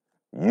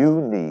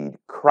 You need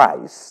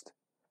Christ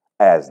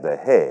as the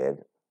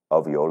head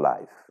of your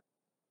life.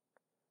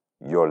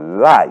 Your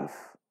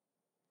life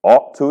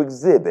ought to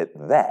exhibit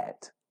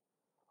that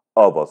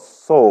of a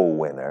soul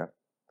winner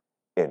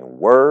in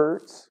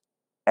words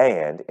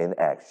and in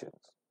actions.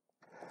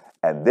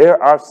 And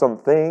there are some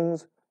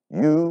things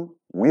you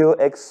will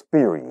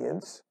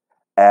experience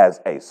as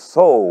a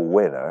soul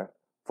winner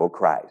for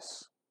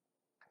Christ.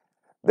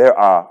 There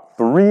are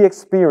 3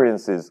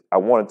 experiences I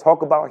want to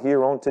talk about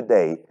here on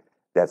today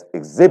that's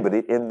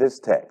exhibited in this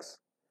text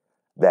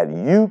that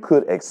you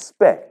could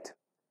expect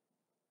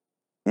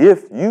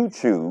if you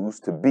choose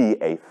to be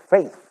a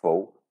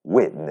faithful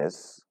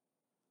witness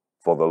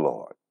for the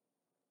Lord.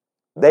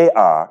 They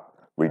are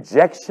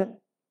rejection,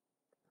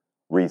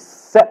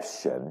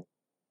 reception,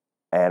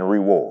 and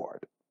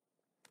reward.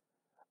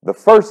 The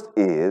first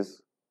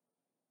is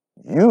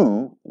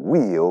you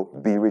will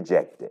be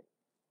rejected.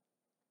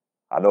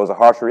 I know it's a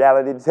harsh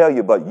reality to tell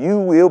you, but you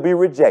will be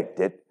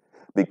rejected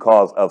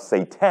because of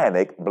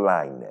satanic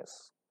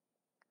blindness.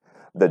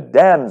 The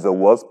damsel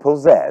was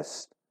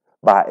possessed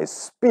by a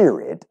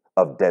spirit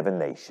of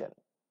divination.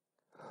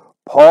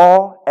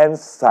 Paul and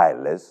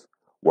Silas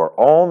were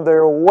on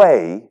their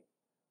way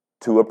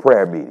to a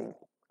prayer meeting.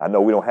 I know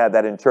we don't have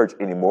that in church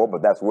anymore,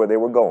 but that's where they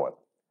were going.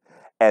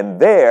 And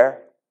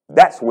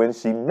that's when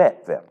she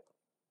met them.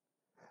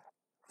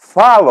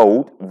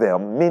 Followed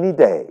them many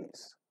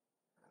days.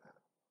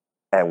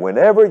 And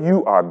whenever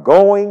you are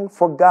going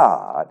for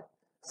God,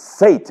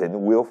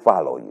 Satan will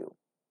follow you.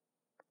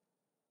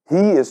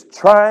 He is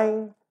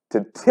trying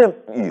to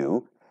tempt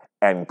you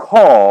and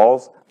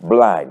cause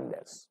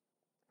blindness.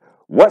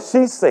 What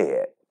she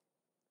said,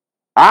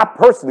 I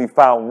personally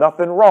found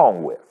nothing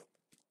wrong with.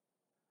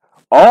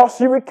 All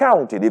she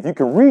recounted, if you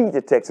can read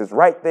the text, it's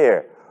right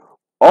there.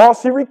 All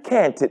she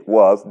recanted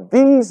was,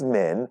 these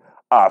men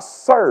are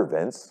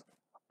servants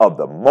of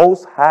the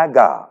Most High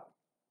God,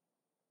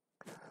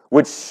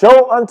 which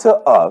show unto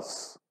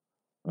us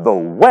the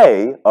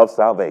way of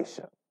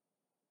salvation.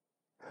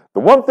 The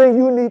one thing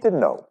you need to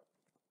know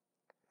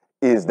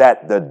is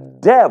that the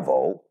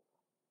devil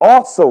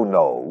also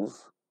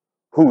knows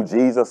who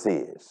Jesus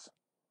is.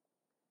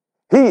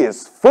 He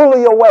is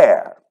fully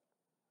aware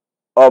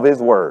of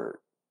his word,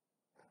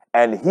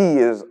 and he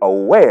is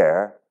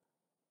aware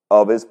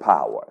of his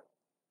power.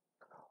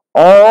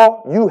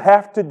 All you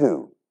have to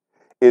do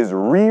is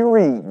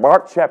reread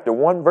Mark chapter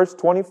 1, verse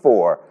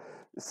 24,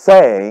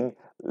 saying,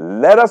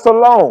 let us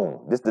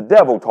alone. This is the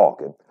devil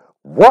talking.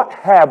 What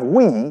have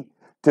we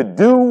to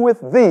do with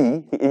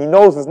thee, he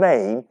knows his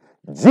name,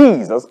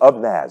 Jesus of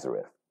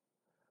Nazareth?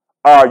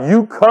 Are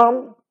you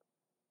come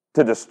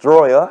to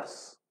destroy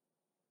us?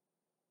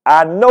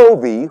 I know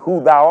thee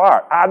who thou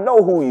art. I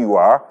know who you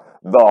are,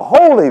 the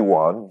Holy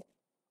One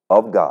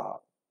of God.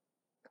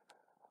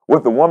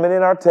 With the woman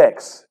in our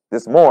text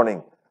this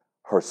morning,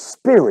 her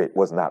spirit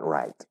was not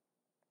right.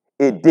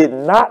 It did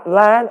not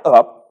line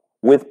up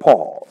with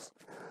Paul's.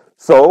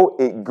 So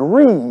it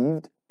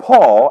grieved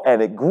Paul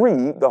and it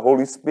grieved the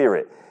Holy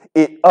Spirit.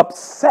 It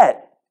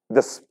upset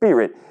the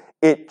Spirit.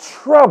 It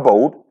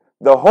troubled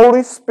the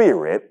Holy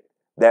Spirit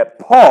that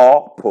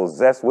Paul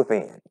possessed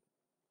within.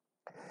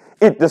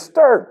 It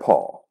disturbed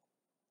Paul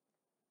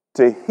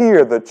to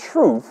hear the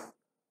truth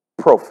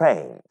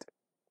profaned.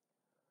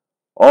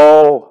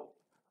 Oh,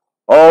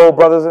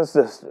 brothers and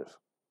sisters,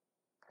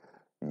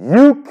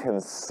 you can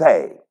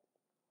say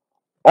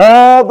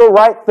all the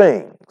right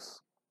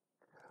things,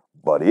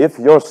 but if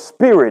your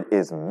spirit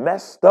is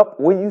messed up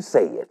when you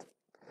say it,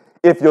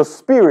 if your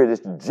spirit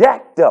is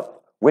jacked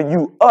up when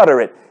you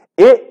utter it,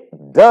 it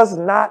does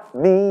not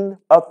mean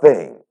a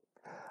thing.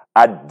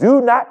 I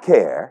do not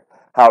care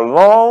how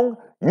long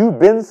you've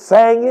been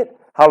saying it,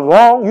 how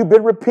long you've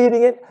been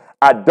repeating it.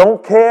 I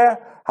don't care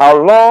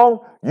how long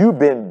you've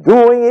been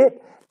doing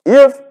it.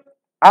 If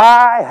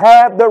I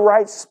have the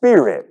right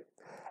spirit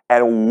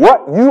and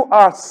what you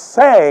are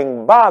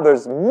saying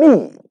bothers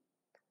me,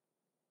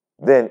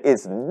 then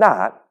it's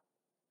not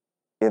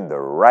in the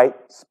right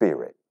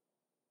spirit.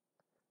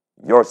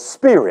 Your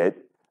spirit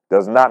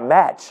does not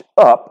match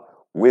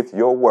up with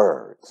your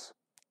words.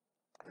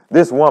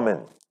 This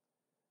woman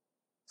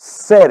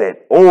said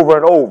it over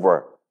and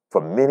over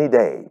for many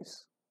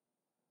days.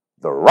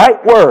 The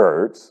right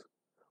words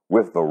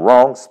with the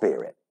wrong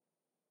spirit.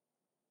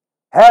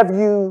 Have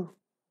you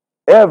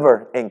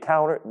ever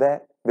encountered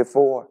that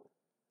before?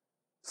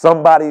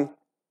 Somebody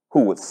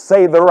who would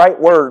say the right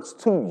words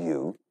to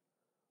you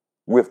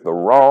with the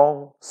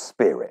wrong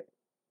spirit.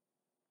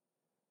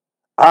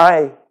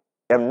 I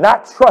am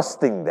not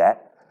trusting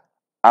that.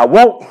 I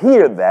won't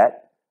hear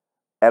that.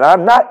 And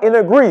I'm not in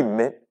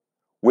agreement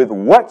with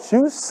what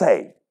you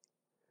say.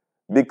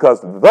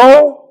 Because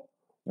though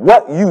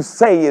what you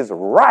say is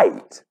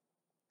right,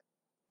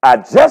 I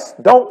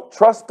just don't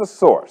trust the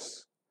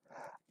source.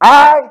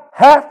 I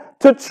have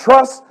to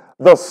trust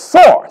the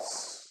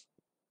source.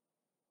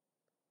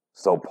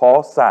 So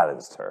Paul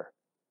silenced her.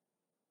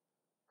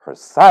 Her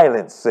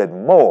silence said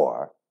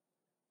more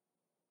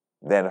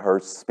than her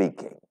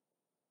speaking.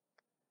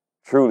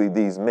 Truly,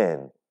 these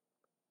men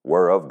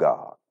were of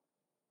God.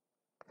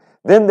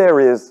 Then there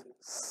is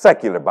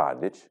secular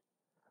bondage,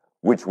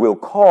 which will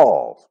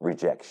cause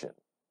rejection.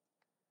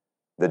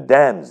 The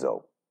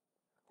damsel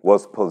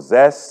was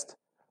possessed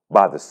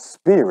by the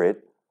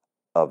spirit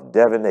of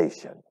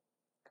divination,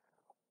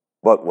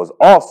 but was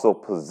also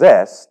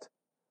possessed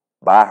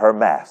by her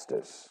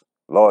masters,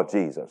 Lord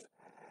Jesus.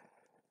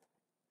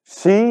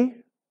 She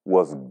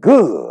was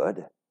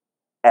good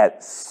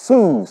at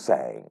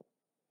soothsaying,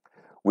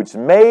 which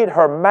made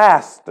her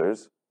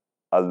masters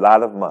a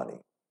lot of money.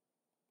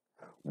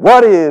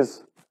 What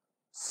is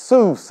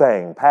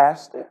soothsaying,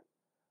 Pastor?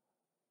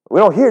 We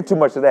don't hear too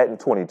much of that in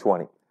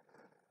 2020.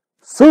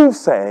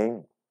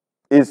 Soothsaying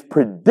is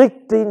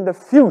predicting the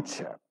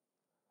future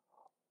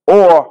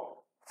or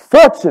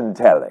fortune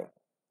telling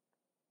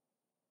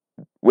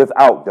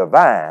without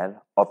divine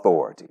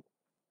authority.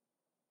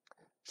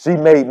 She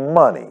made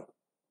money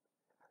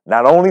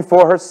not only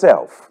for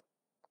herself,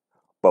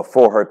 but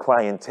for her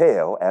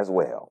clientele as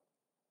well.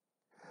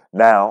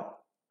 Now,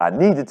 I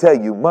need to tell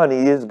you,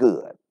 money is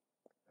good.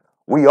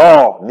 We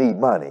all need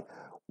money.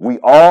 We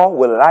all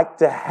would like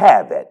to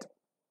have it.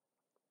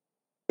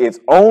 It's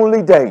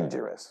only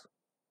dangerous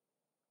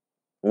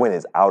when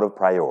it's out of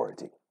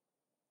priority.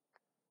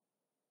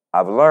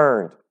 I've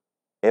learned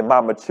in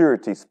my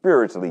maturity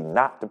spiritually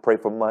not to pray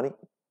for money,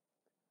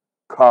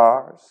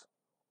 cars,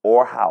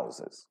 or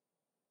houses.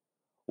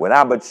 When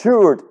I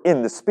matured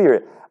in the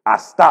spirit, I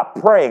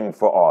stopped praying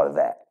for all of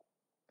that.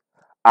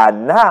 I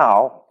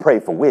now pray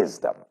for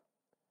wisdom.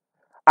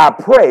 I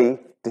pray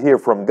to hear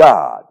from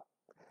God.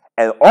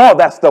 And all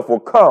that stuff will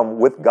come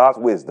with God's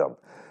wisdom.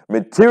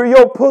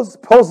 Material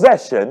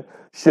possession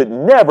should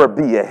never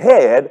be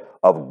ahead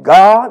of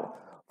God,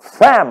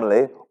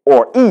 family,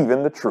 or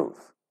even the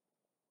truth.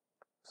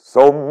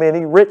 So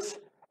many rich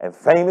and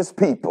famous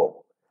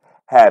people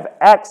have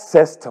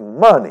access to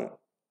money,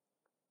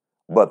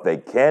 but they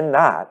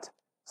cannot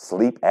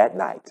sleep at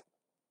night.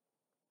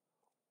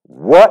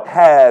 What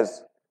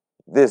has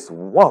this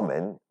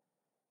woman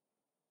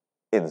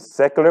in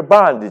secular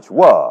bondage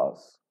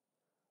was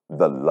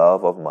the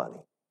love of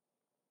money.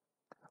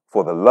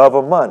 For the love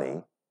of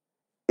money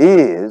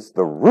is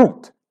the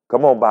root,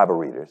 come on, Bible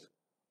readers,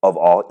 of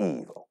all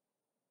evil.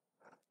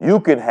 You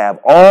can have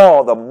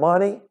all the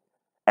money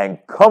and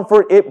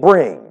comfort it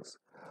brings,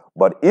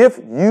 but if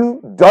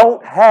you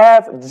don't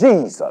have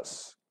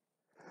Jesus,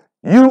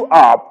 you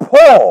are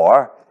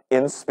poor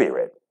in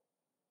spirit.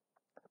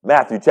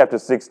 Matthew chapter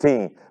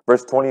 16,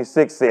 verse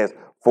 26 says,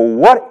 "For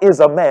what is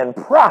a man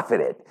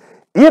profited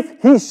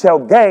if he shall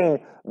gain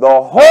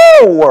the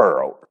whole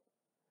world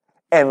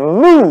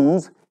and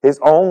lose his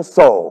own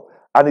soul.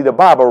 I need a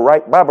Bible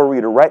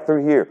reader right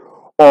through here.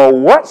 Or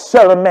what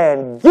shall a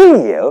man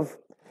give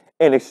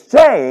in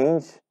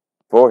exchange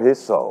for his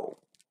soul?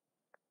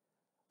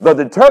 The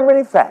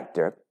determining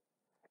factor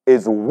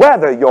is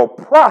whether your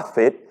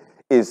profit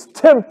is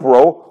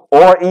temporal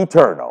or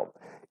eternal.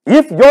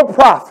 If your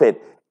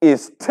profit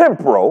is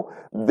temporal,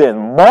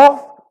 then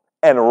moth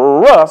and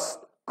rust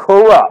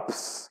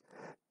corrupts.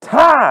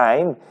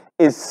 Time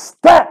is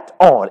stacked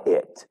on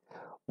it.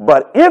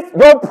 But if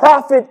your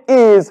profit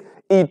is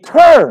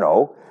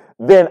eternal,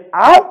 then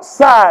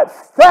outside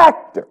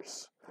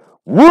factors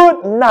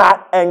would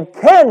not and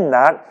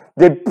cannot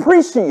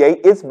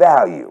depreciate its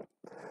value.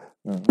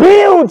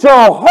 Build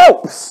your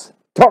hopes,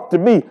 talk to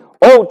me,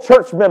 old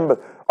church members,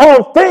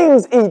 on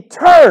things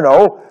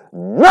eternal,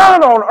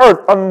 none on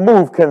earth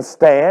unmoved can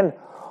stand.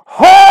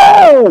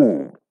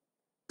 Hold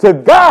to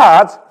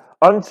God's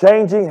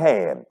unchanging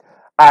hand.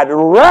 I'd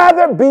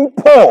rather be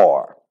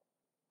poor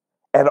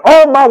and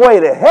on my way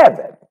to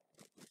heaven.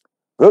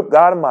 Good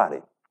God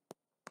Almighty.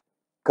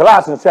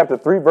 Colossians chapter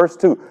 3, verse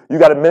 2. You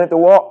got a minute to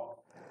walk?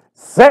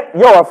 Set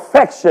your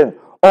affection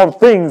on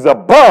things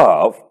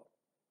above,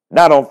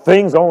 not on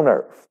things on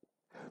earth.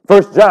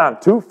 1 John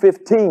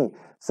 2:15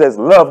 says,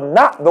 love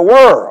not the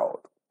world,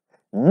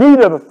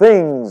 neither the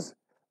things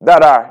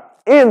that are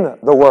in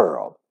the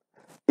world.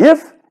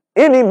 If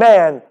any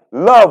man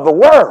love the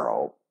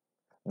world,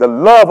 the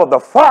love of the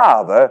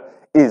Father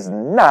is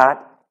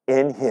not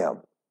in him.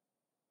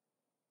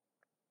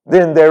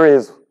 Then there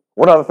is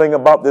one other thing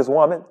about this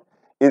woman,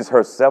 is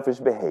her selfish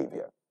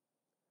behavior,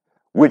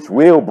 which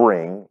will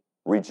bring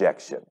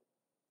rejection.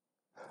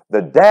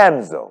 The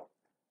damsel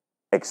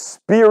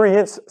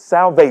experienced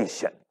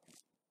salvation.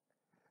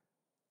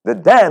 The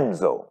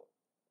damsel,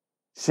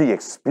 she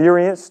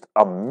experienced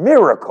a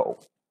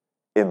miracle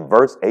in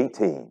verse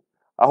 18.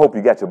 I hope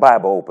you got your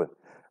Bible open.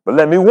 But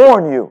let me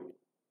warn you,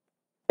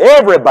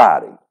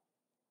 everybody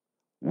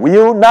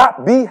will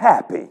not be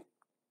happy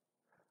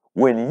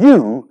when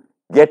you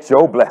get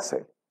your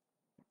blessing.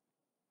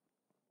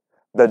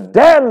 The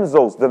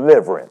damsel's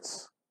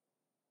deliverance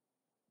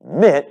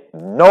meant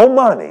no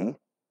money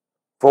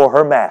for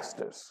her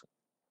masters.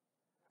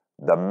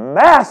 The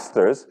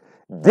masters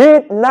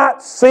did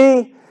not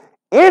see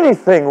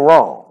anything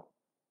wrong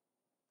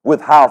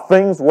with how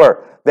things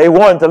were. They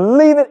wanted to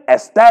leave it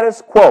as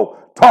status quo.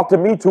 Talk to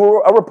me, to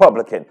a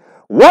Republican.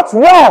 What's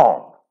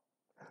wrong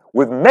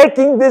with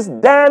making this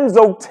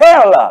damsel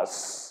tell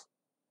us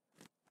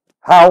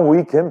how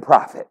we can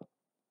profit?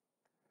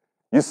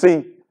 You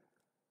see,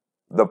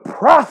 the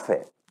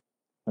profit,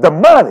 the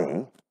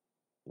money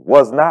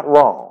was not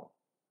wrong,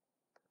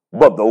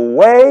 but the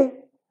way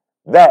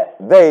that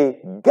they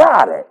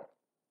got it.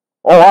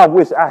 Oh, I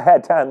wish I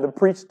had time to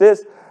preach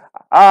this.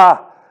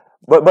 But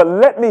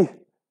let me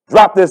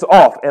drop this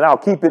off and I'll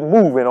keep it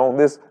moving on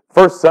this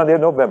first Sunday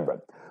of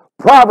November.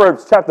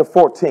 Proverbs chapter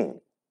 14,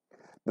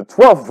 the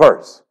 12th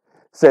verse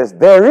says,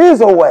 there is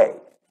a way.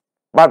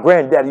 My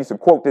granddad used to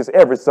quote this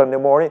every Sunday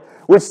morning,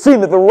 which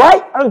seemeth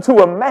right unto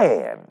a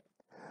man,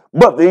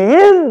 but the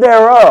end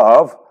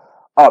thereof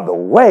are the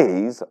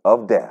ways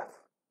of death.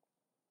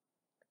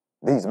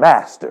 These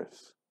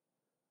masters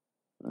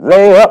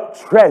lay up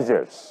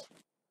treasures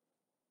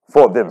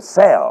for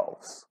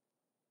themselves,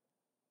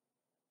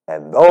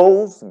 and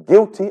those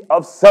guilty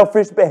of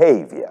selfish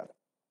behavior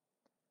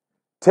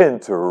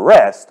tend to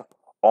rest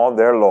on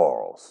their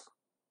laurels.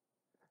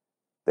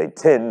 They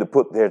tend to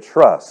put their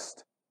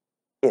trust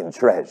in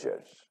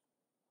treasures.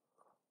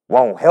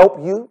 Won't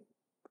help you,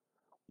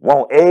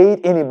 won't aid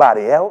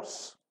anybody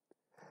else.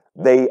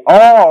 They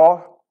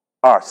all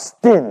are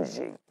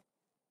stingy.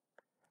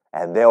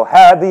 And they'll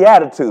have the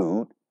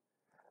attitude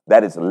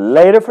that it's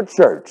later for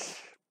church,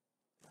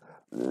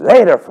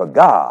 later for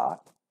God,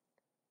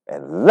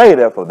 and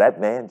later for that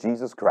man,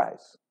 Jesus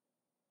Christ.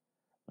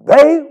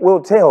 They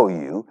will tell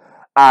you,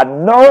 I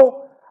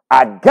know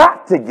I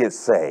got to get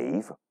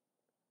saved,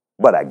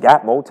 but I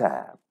got more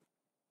time.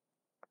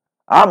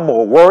 I'm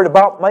more worried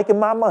about making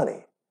my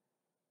money.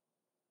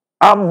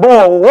 I'm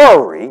more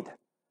worried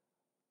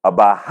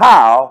about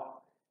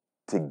how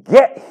to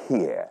get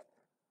here.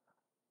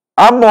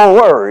 I'm more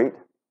worried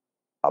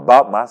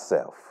about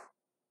myself.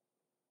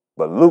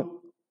 But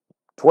Luke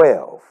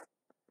 12,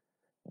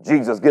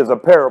 Jesus gives a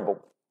parable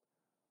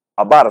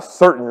about a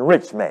certain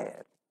rich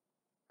man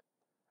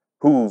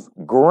whose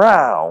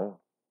ground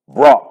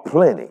brought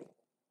plenty.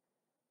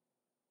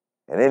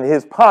 And in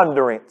his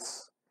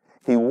ponderance,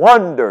 he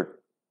wondered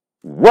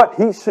what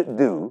he should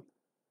do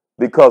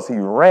because he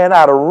ran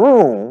out of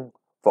room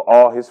for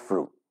all his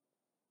fruit.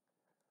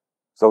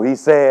 So he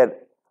said,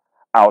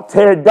 I'll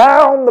tear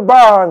down the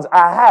barns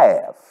I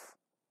have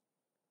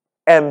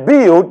and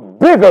build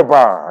bigger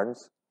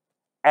barns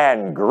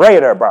and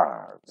greater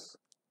barns.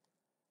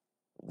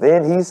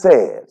 Then he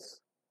says,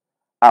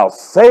 I'll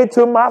say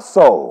to my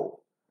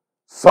soul,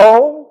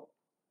 soul,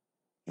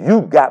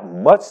 you got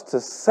much to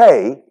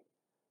say,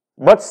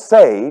 much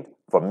saved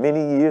for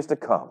many years to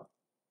come.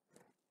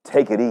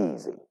 Take it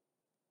easy.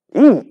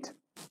 eat,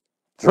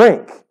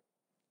 drink,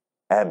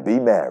 and be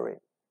merry.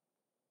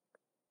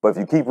 But if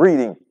you keep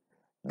reading,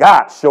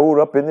 God showed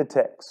up in the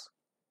text.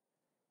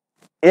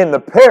 In the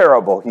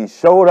parable, he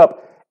showed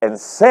up and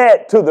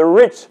said to the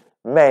rich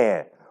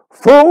man,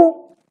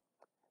 "Fool,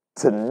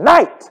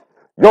 tonight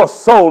your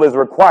soul is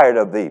required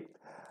of thee.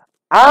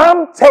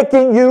 I'm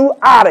taking you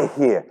out of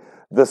here.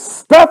 The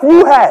stuff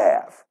you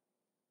have,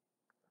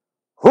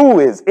 who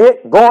is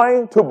it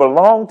going to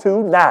belong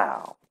to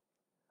now?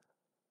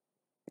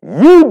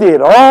 You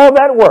did all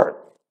that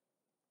work,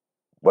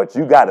 but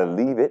you got to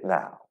leave it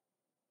now."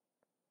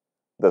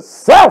 The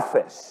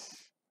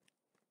selfish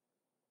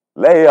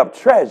lay up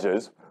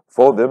treasures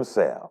for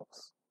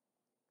themselves.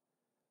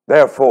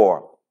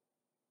 Therefore,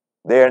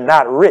 they're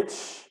not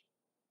rich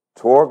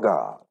toward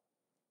God.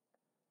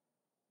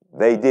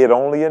 They did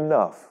only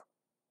enough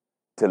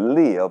to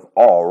live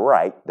all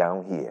right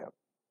down here,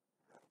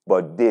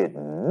 but did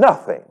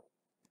nothing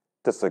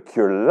to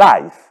secure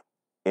life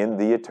in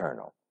the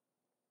eternal.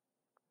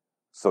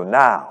 So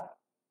now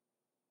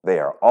they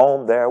are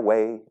on their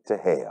way to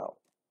hell.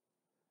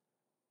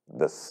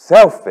 The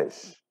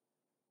selfish,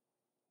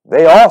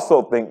 they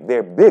also think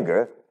they're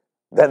bigger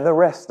than the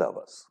rest of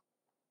us.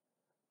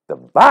 The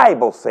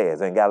Bible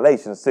says in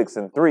Galatians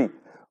 6:3,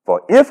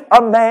 "For if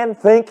a man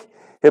think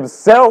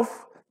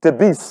himself to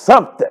be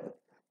something,"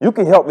 you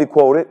can help me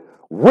quote it,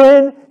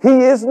 "when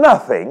he is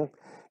nothing,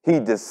 he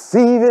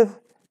deceiveth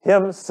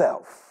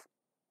himself."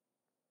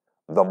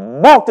 The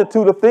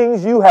multitude of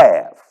things you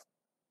have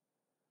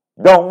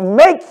don't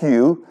make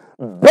you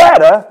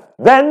better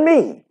than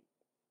me.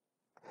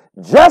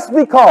 Just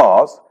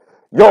because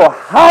your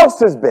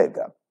house is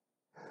bigger,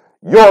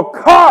 your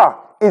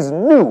car is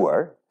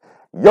newer,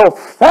 your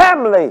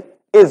family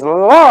is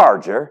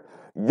larger,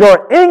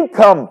 your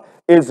income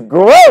is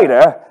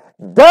greater,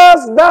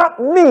 does not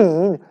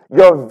mean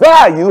your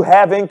value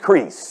have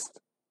increased.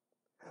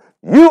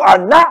 You are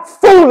not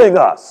fooling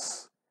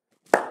us.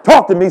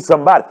 Talk to me,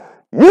 somebody.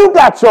 You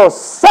got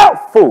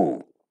yourself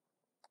fooled.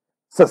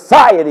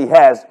 Society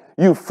has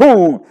you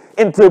fooled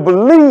into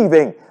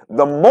believing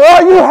the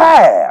more you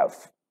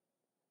have,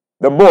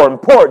 the more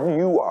important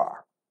you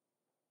are.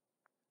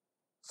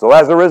 So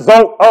as a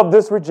result of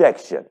this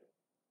rejection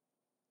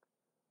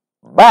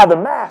by the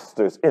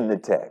masters in the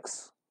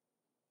text,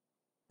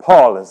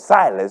 Paul and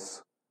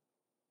Silas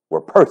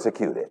were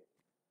persecuted.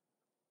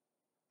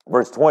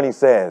 Verse 20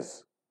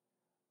 says,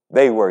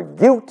 they were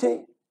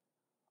guilty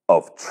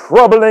of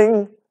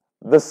troubling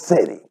the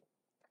city.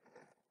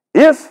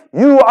 If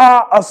you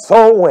are a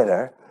soul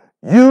winner,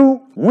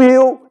 you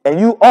will and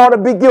you ought to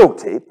be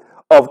guilty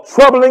of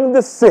troubling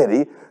the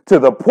city to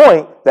the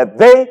point that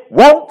they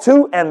want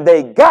to and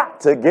they got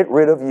to get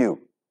rid of you.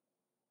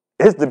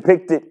 It's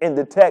depicted in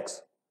the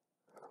text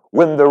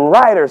when the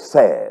writer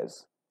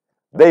says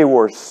they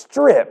were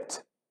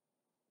stripped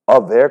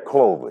of their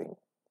clothing.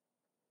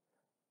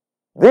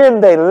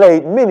 Then they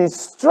laid many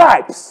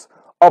stripes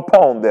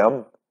upon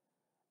them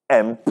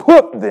and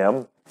put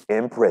them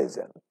in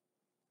prison.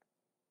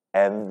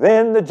 And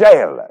then the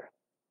jailer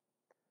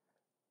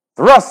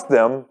thrust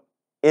them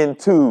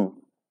into,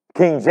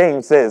 King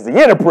James says,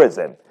 the inner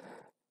prison,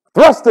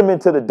 thrust them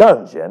into the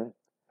dungeon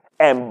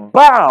and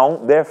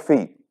bound their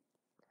feet.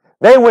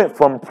 They went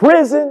from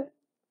prison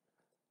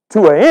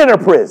to an inner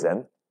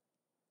prison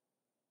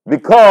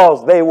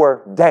because they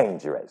were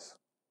dangerous.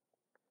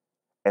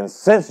 And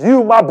since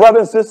you, my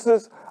brothers and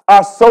sisters,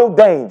 are so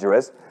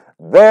dangerous,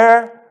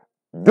 they're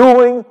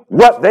doing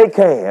what they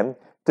can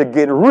to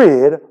get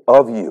rid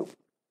of you.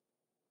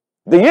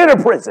 The inner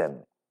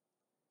prison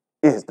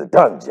is the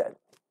dungeon.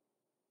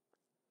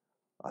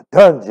 A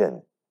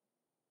dungeon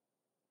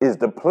is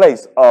the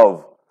place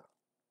of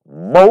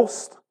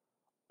most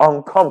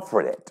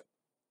uncomforted.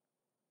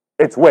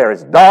 It's where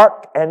it's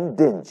dark and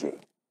dingy.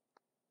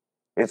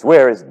 It's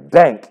where it's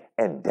dank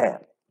and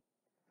damp.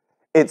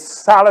 It's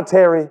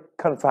solitary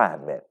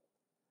confinement.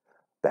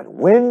 That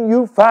when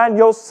you find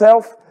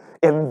yourself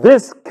in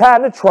this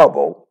kind of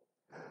trouble,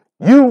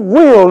 you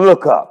will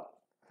look up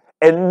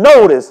and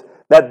notice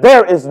that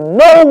there is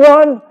no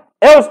one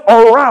else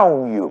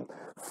around you.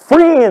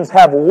 Friends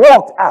have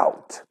walked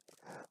out.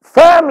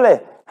 Family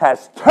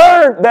has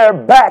turned their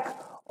back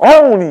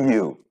on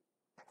you.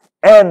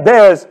 And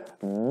there's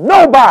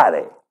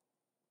nobody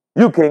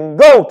you can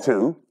go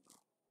to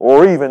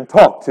or even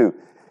talk to.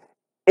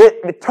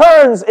 It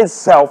turns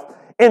itself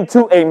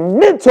into a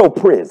mental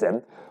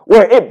prison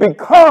where it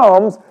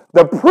becomes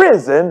the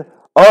prison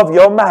of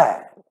your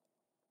mind.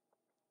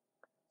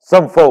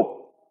 Some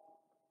folk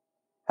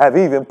have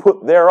even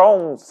put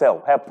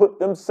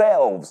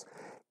themselves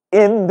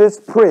in this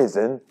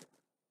prison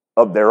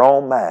of their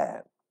own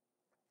mind.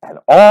 And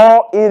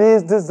all it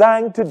is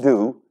designed to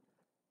do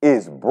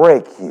is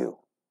break you.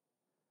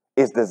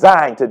 It's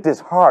designed to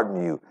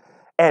dishearten you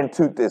and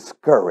to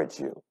discourage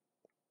you.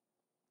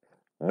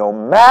 No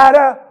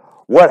matter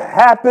what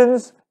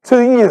happens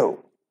to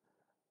you,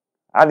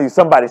 I need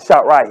somebody to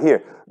shout right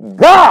here,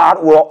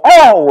 God will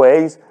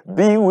always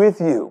be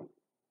with you.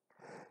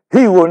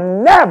 He will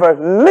never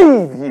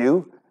leave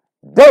you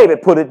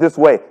David put it this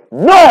way,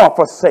 nor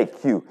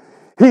forsake you.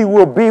 He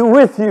will be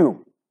with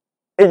you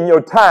in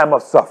your time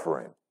of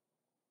suffering.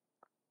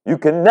 You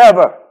can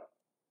never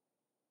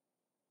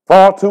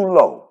fall too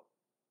low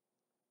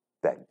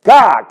that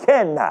God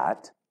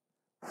cannot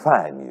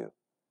find you.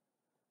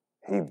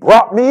 He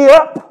brought me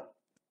up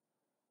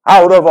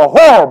out of a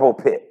horrible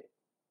pit.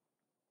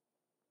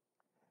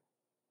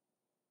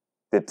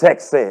 The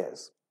text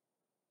says,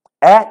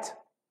 at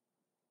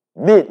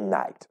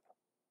midnight,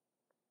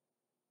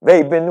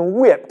 they've been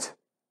whipped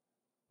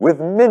with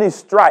many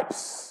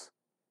stripes,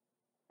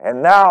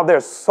 and now they're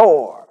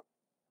sore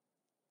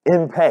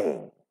in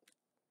pain,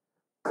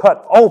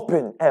 cut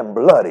open and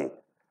bloody,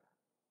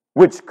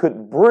 which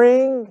could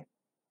bring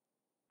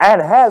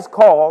and has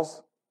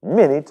caused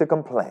many to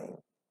complain.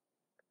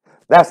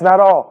 That's not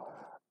all.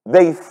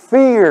 They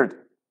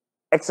feared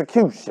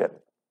execution.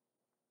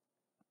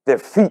 Their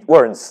feet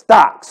were in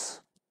stocks,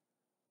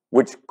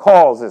 which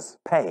causes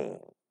pain.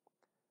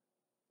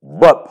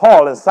 But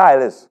Paul and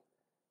Silas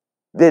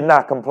did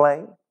not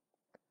complain.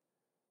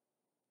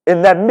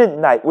 In that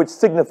midnight, which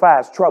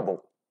signifies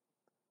trouble,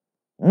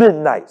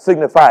 midnight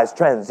signifies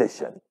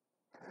transition.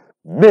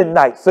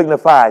 Midnight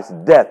signifies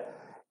death,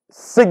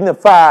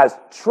 signifies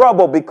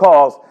trouble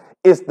because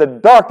it's the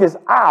darkest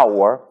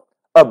hour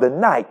of the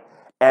night.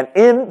 And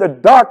in the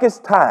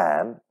darkest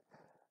time,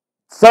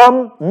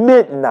 some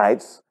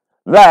midnights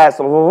last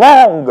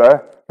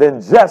longer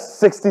than just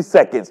 60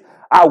 seconds.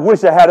 I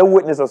wish I had a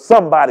witness of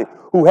somebody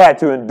who had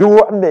to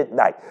endure a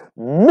midnight.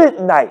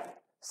 Midnight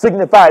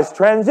signifies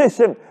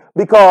transition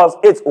because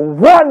it's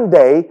one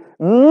day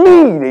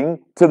leading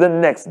to the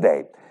next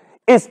day.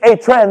 It's a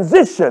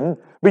transition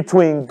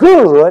between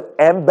good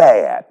and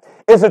bad.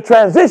 It's a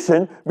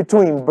transition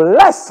between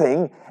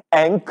blessing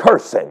and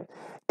cursing.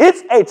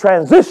 It's a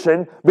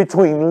transition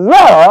between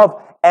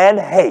love and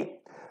hate.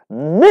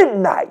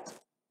 Midnight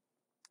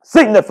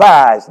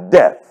signifies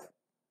death.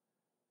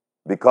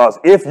 Because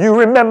if you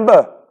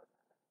remember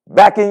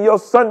back in your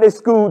Sunday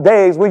school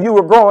days when you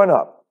were growing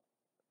up,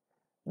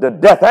 the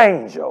death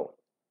angel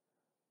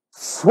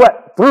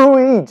swept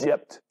through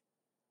Egypt,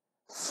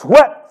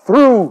 swept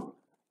through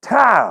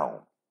town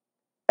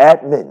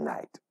at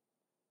midnight.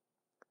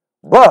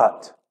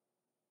 But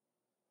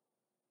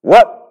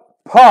what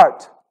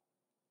part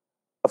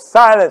of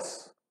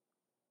silence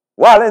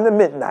while in the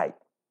midnight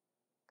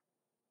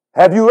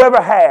have you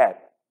ever had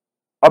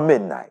a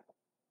midnight?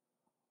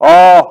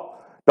 Oh,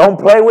 don't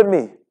play with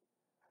me.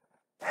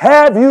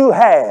 Have you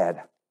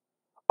had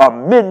a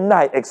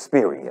midnight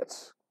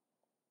experience?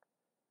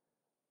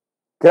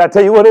 Can I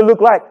tell you what it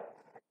looked like?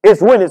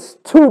 It's when it's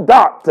too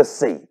dark to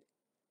see.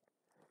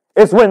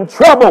 It's when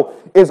trouble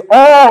is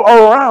all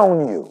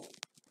around you.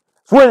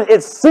 It's when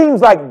it seems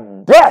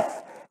like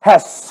death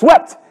has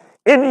swept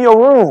into your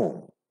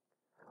room.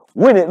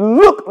 When it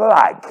looked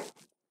like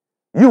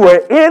you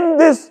were in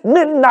this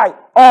midnight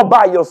all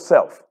by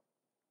yourself.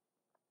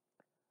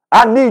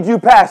 I need you,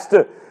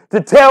 Pastor,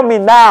 to tell me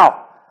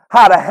now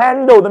how to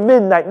handle the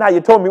midnight. Now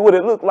you told me what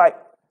it looked like.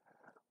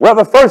 Well,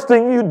 the first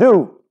thing you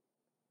do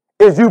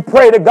is you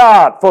pray to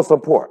God for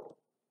support.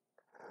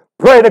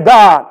 Pray to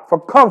God for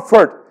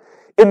comfort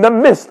in the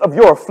midst of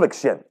your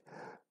affliction.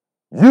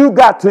 You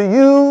got to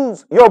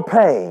use your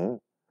pain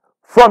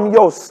from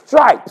your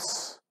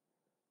stripes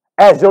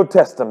as your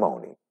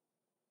testimony.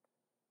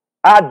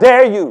 I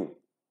dare you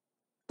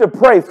to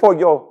pray for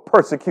your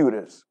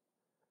persecutors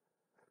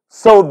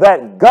so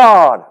that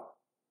God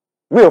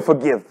will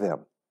forgive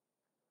them.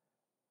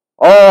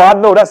 Oh, I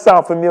know that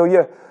sounds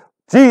familiar.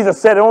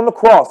 Jesus said it on the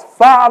cross,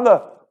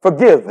 Father,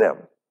 forgive them,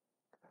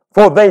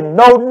 for they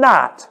know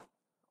not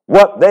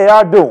what they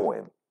are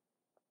doing.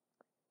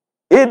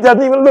 It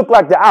doesn't even look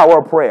like the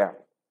hour of prayer.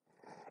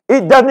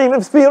 It doesn't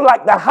even feel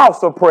like the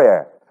house of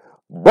prayer.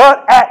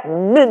 But at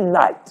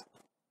midnight,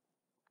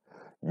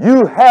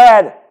 you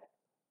had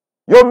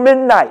your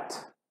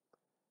midnight,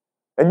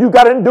 and you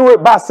got to do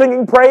it by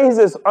singing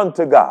praises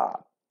unto God.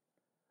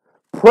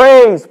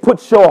 Praise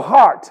puts your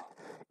heart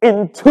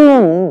in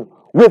tune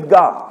with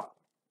God.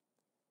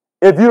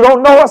 If you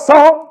don't know a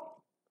song,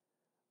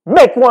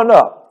 make one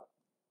up.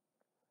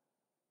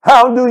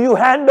 How do you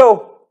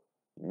handle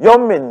your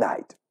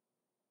midnight?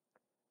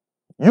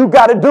 You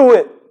got to do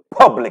it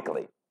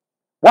publicly.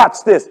 Watch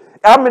this.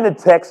 I'm in the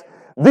text.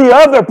 The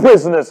other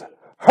prisoners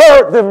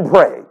heard them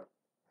pray,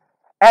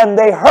 and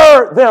they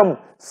heard them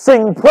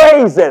sing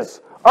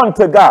praises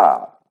unto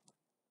God.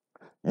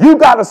 You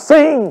got to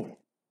sing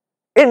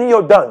in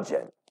your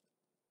dungeon.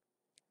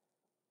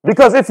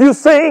 Because if you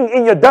sing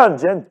in your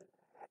dungeon,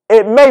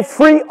 it may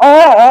free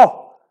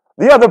all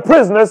the other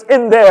prisoners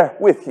in there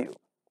with you.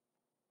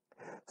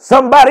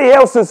 Somebody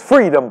else's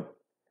freedom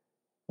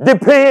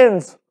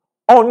depends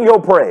on your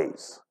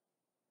praise.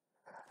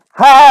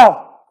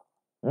 How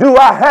do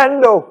I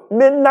handle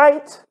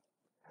midnight?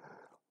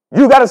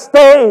 You got to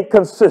stay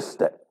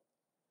consistent,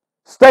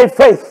 stay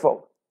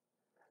faithful,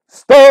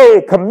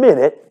 stay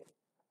committed,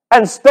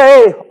 and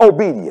stay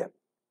obedient.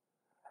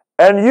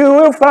 And you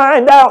will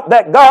find out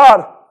that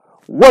God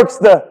works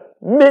the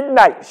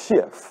midnight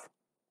shift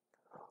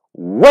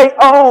Wait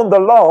on the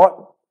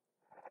Lord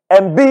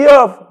and be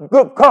of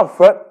good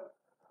comfort,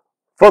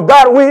 for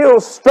God will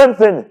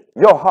strengthen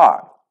your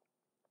heart.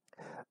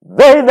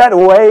 They that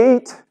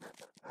wait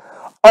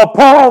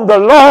upon the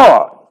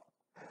Lord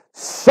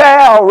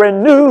shall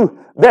renew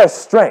their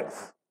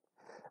strength.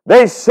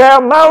 They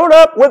shall mount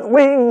up with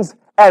wings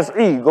as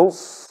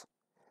eagles.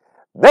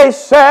 They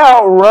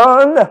shall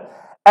run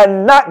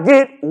and not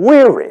get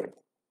weary.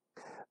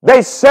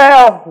 They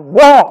shall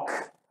walk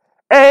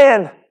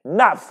and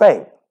not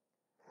faint.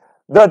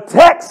 The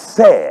text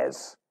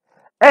says,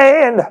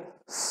 and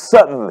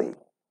suddenly.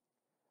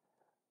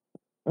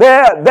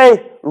 There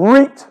they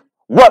reaped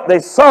what they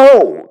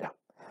sowed.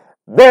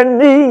 Their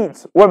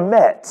needs were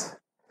met.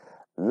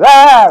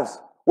 Lives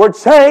were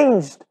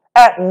changed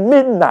at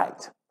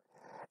midnight.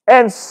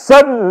 And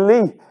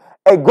suddenly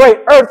a great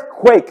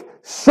earthquake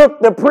shook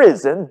the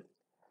prison,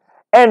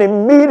 and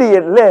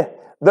immediately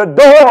the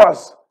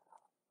doors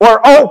were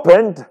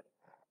opened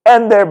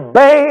and their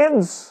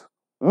bands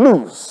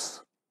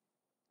loose.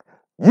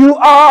 You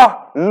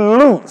are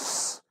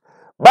loose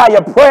by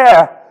your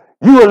prayer.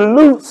 You are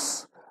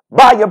loose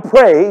by your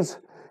praise.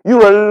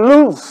 You are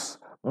loose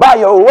by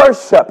your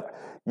worship.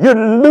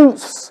 You're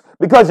loose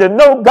because you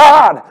know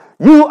God.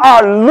 You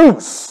are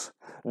loose.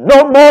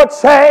 No more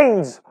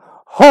chains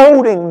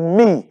holding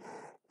me.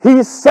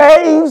 He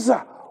saves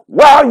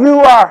while you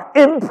are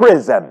in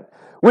prison,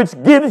 which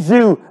gives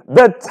you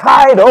the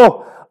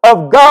title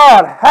of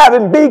God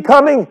having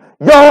becoming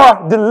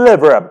your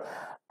deliverer.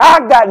 I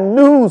got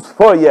news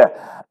for you.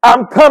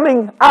 I'm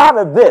coming out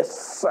of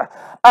this.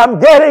 I'm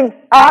getting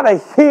out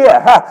of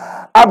here.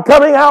 I'm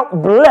coming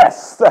out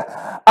blessed.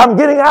 I'm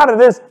getting out of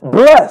this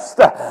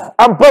blessed.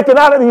 I'm breaking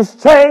out of these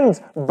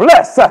chains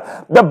blessed.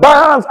 The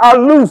bonds are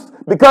loose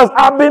because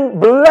I've been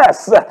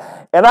blessed.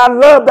 And I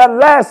love that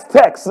last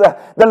text,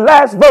 the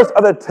last verse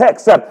of the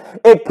text.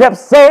 It kept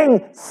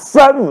saying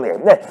suddenly,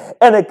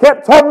 and it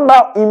kept talking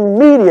about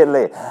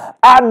immediately.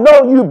 I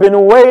know you've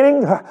been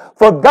waiting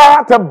for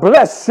God to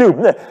bless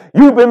you.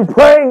 You've been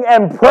praying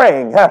and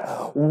praying,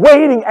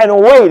 waiting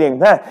and waiting.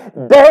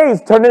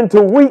 Days turn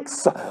into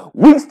weeks,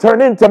 weeks turn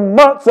into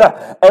months,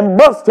 and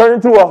months turn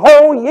into a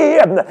whole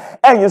year,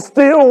 and you're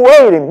still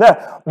waiting.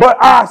 But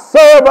I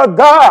serve a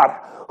God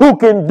who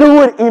can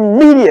do it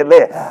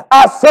immediately.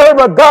 I serve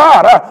a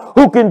God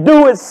who can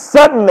do it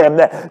suddenly.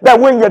 That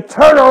when you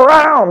turn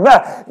around,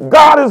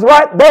 God is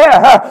right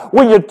there.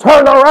 When you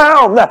turn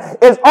around,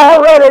 it's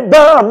already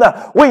done.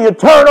 When you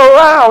turn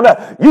around,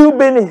 you've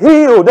been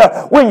healed.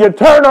 When you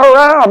turn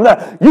around,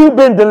 you've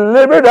been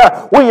delivered.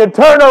 When you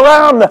turn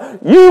around,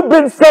 you've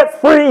been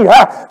set free.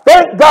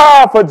 Thank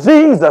God for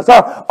Jesus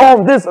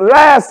on this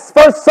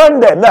first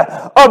Sunday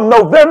of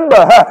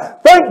November.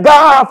 Thank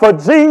God for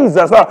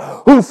Jesus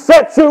who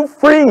set you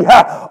free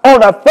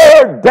on a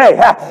third day.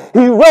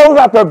 He rose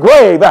out the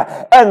grave,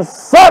 and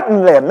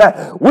suddenly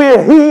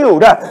we're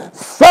healed.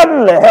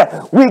 Suddenly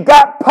we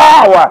got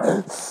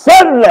power.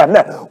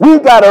 Suddenly we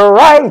got a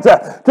right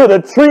to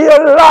the tree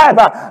of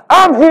life.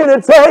 I'm here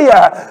to tell you,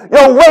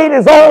 your wait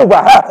is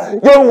over.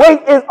 Your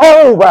wait is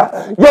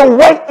over. Your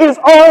wait is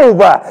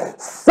over.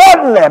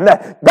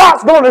 Suddenly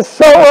God's going to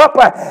show up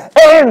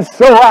and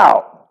show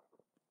out.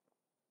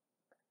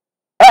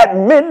 At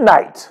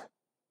midnight,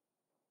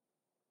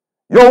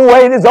 your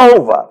wait is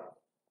over.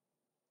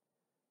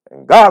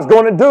 And God's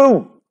going to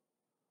do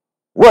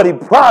what he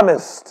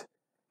promised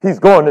he's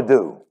going to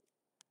do.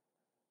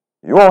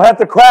 You won't have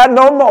to cry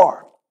no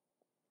more.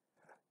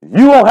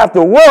 You won't have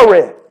to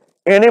worry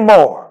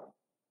anymore.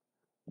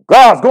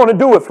 God's going to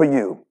do it for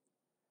you.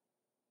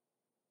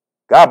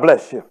 God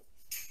bless you.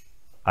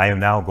 I am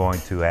now going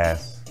to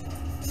ask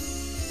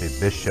the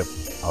bishop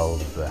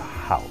of the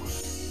house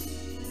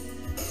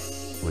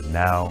would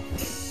now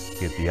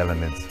get the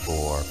elements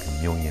for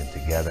communion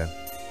together.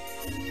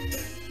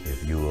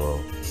 If you will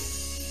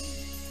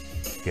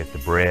get the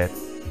bread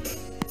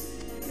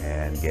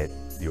and get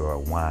your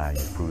wine,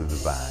 your fruit of the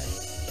vine,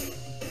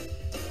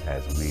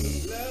 as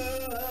we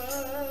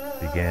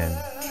begin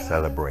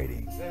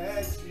celebrating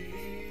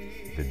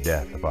the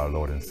death of our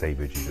Lord and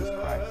Savior Jesus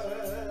Christ.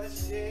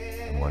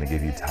 I want to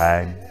give you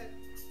time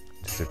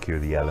to secure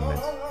the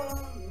elements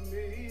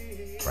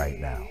right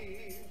now.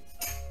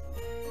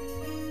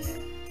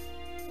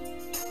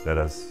 Let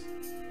us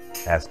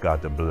ask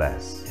God to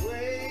bless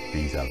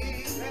these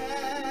elements.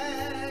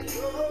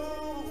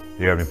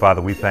 Dear Heavenly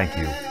Father, we thank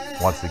you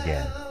once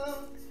again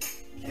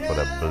for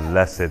the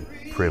blessed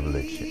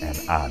privilege and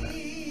honor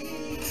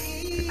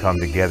to come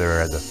together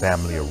as a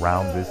family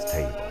around this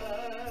table.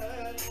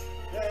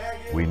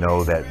 We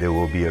know that there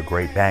will be a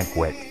great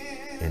banquet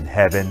in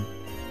heaven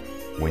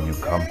when you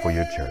come for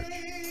your church.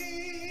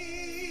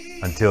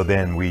 Until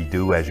then, we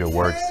do as your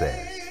word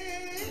says,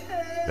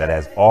 that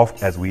as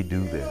oft as we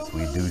do this,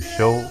 we do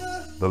show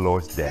the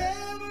Lord's death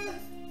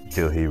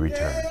till he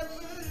returns.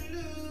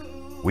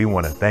 We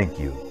want to thank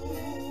you,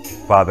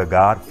 Father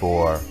God,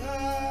 for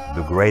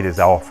the greatest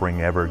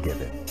offering ever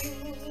given,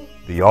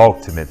 the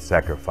ultimate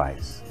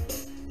sacrifice,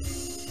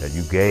 that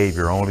you gave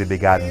your only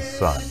begotten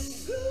Son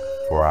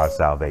for our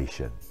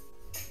salvation.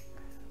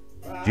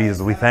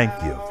 Jesus, we thank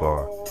you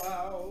for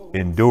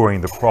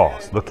enduring the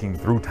cross, looking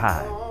through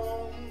time,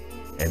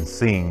 and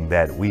seeing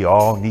that we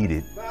all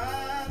needed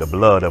the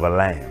blood of a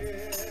lamb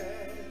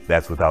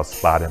that's without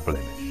spot and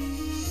blemish.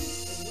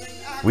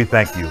 We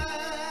thank you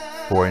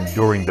for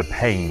enduring the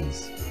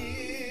pains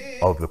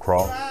of the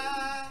cross,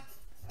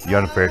 the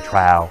unfair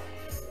trial,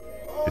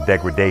 the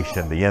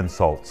degradation, the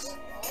insults,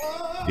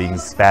 being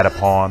spat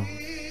upon,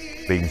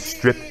 being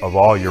stripped of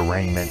all your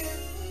raiment,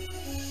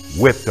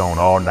 whipped on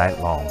all night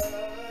long.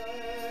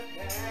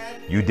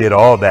 You did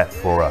all that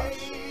for us.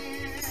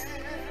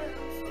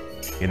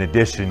 In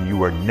addition, you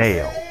were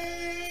nailed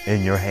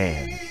in your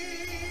hands,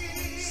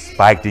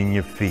 spiked in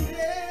your feet,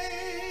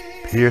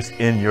 pierced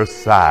in your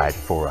side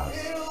for us.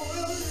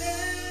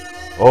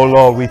 Oh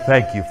Lord, we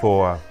thank you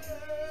for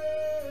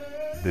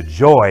the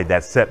joy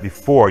that's set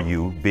before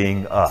you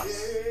being us.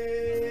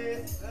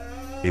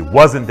 It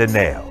wasn't the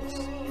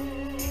nails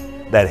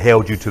that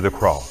held you to the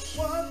cross,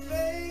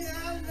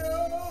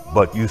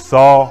 but you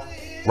saw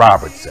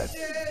Robertson.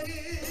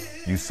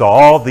 You saw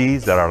all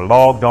these that are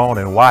logged on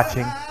and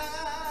watching.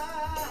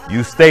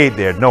 You stayed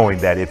there knowing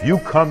that if you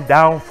come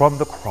down from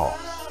the cross,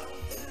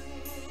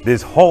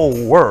 this whole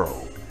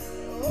world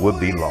would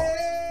be lost.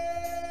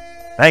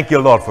 Thank you,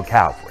 Lord, for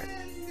Calvary.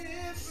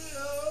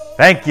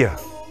 Thank you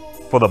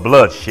for the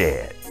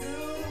bloodshed.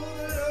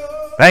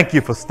 Thank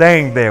you for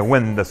staying there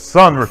when the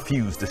sun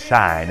refused to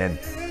shine and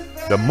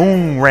the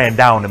moon ran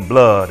down in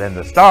blood and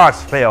the stars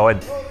fell,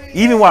 and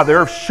even while the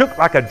earth shook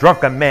like a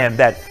drunken man,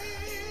 that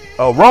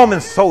a Roman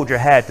soldier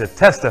had to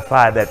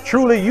testify that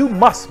truly you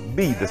must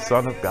be the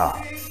Son of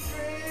God.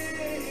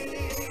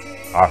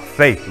 Our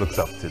faith looks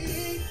up to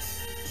thee.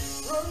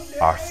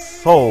 Our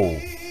soul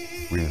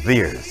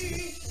reveres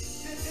thee.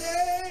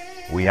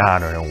 We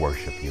honor and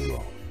worship you,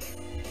 Lord.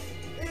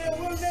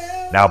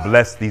 Now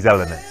bless these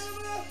elements,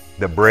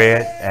 the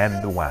bread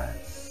and the wine.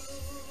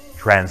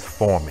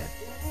 Transform it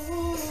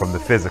from the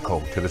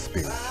physical to the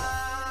spiritual,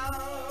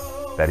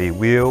 that it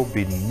will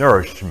be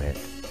nourishment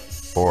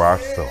for our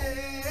soul.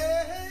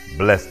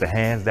 Bless the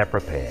hands that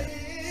prepare.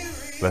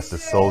 Bless the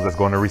souls that's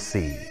going to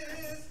receive.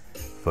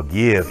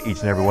 Forgive each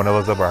and every one of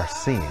us of our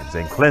sins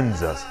and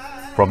cleanse us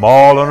from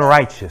all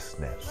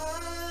unrighteousness.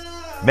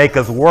 Make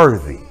us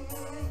worthy.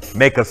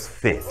 Make us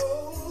fit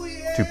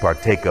to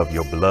partake of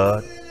your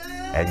blood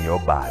and your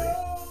body.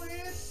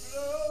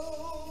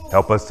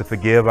 Help us to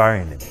forgive our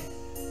enemy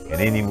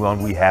and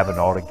anyone we have an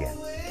ought against.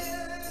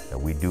 That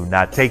we do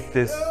not take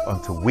this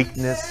unto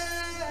weakness,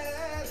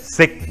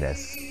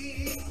 sickness,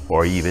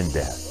 or even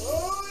death.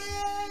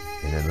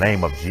 In the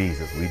name of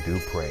Jesus, we do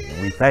pray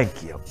and we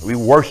thank you. We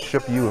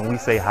worship you and we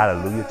say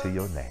hallelujah to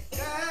your name.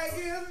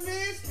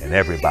 And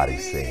everybody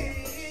said,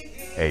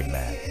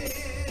 amen.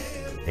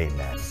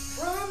 Amen.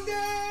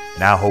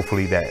 Now,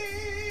 hopefully that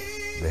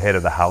the head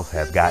of the house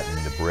has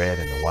gotten the bread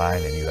and the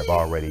wine, and you have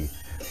already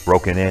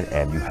broken it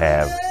and you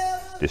have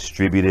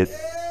distributed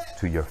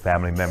to your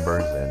family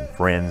members and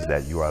friends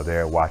that you are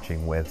there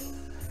watching with.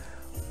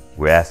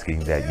 We're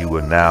asking that you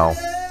will now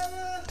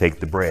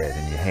take the bread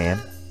in your hand.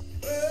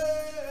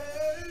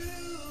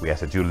 We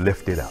ask that you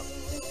lift it up.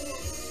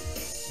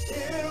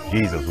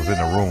 Jesus was in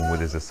the room with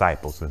his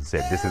disciples and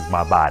said, "This is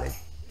my body,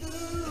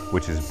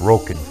 which is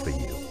broken for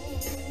you.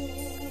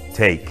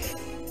 Take,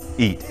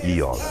 eat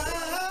ye all of it."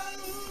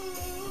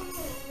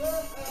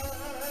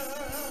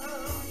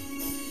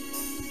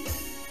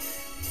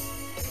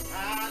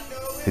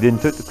 He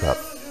didn't take the cup.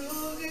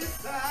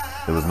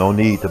 There was no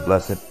need to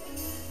bless it.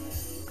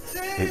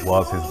 It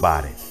was his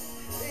body.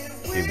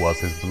 It was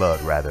his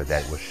blood, rather,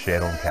 that was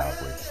shed on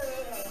Calvary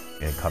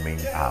in coming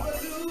hours.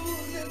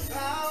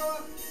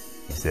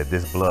 He said,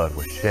 "This blood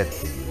was shed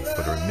for you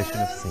for the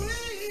remission of sins."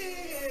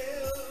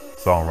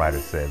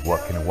 Songwriter said,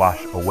 "What can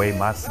wash away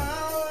my sins?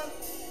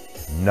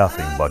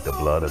 Nothing but the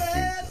blood of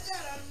Jesus."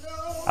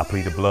 I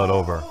plead the blood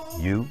over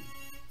you,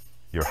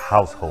 your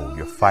household,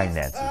 your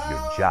finances,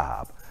 your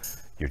job,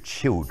 your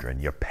children,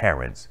 your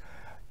parents.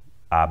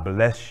 I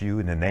bless you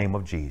in the name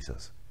of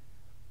Jesus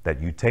that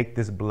you take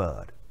this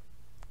blood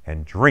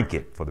and drink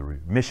it for the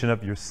remission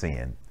of your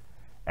sin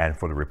and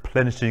for the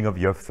replenishing of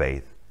your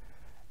faith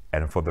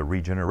and for the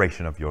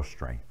regeneration of your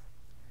strength.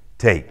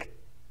 Take,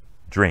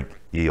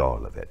 drink ye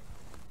all of it.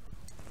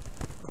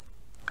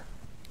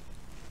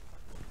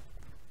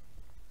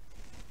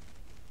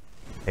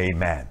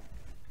 Amen.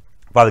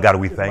 Father God,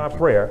 we thank you. It's my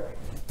prayer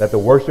that the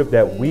worship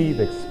that we've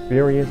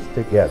experienced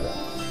together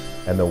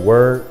and the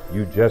word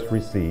you just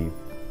received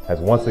has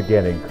once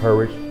again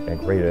encouraged and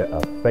created a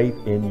faith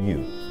in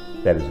you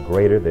that is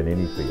greater than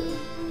any fear.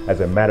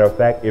 As a matter of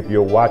fact, if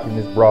you're watching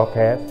this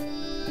broadcast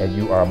and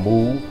you are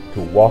moved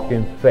to walk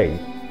in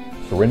faith,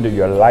 surrender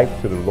your life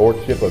to the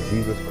Lordship of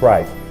Jesus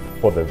Christ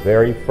for the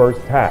very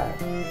first time,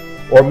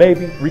 or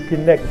maybe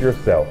reconnect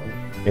yourself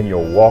in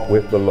your walk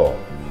with the Lord,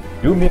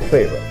 do me a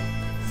favor.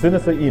 Send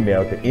us an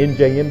email to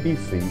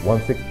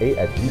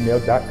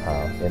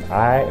njmbc168@gmail.com, and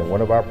I and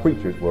one of our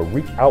preachers will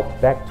reach out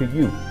back to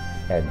you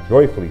and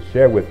joyfully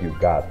share with you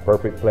God's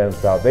perfect plan of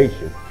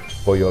salvation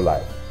for your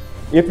life.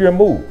 If you're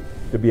moved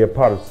to be a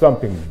part of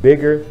something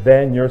bigger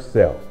than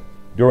yourself,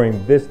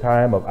 during this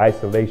time of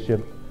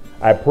isolation.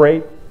 I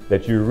pray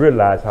that you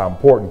realize how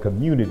important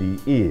community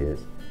is.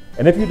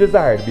 And if you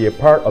desire to be a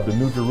part of the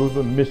New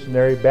Jerusalem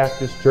Missionary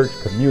Baptist Church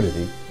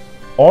community,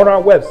 on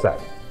our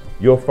website,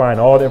 you'll find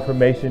all the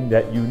information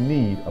that you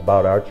need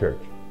about our church.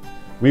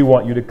 We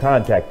want you to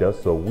contact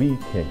us so we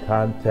can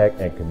contact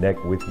and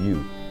connect with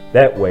you.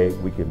 That way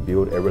we can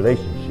build a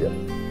relationship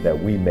that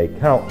we may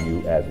count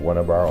you as one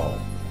of our own.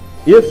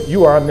 If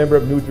you are a member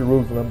of New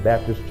Jerusalem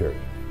Baptist Church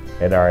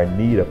and are in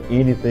need of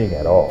anything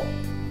at all,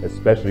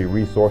 especially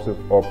resources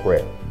or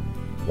prayer,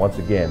 once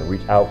again,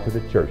 reach out to the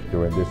church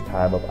during this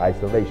time of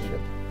isolation.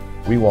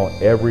 We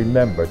want every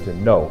member to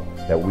know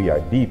that we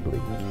are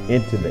deeply,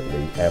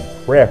 intimately,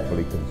 and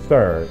prayerfully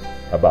concerned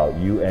about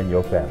you and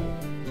your family.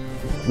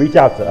 Reach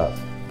out to us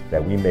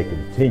that we may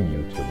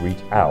continue to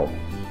reach out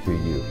to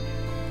you.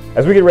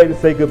 As we get ready to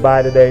say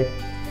goodbye today,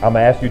 I'm going to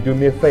ask you to do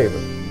me a favor.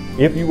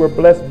 If you were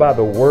blessed by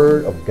the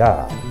Word of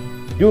God,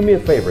 do me a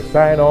favor,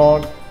 sign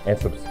on and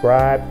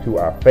subscribe to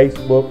our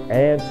Facebook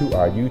and to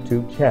our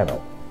YouTube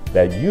channel,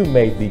 that you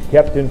may be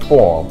kept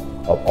informed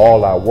of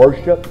all our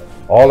worship,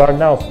 all our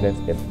announcements,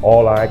 and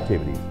all our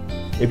activities.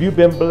 If you've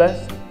been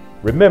blessed,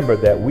 remember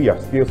that we are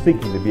still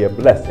seeking to be a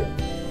blessing.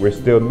 We're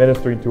still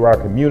ministering to our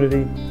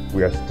community.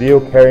 We are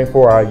still caring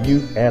for our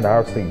youth and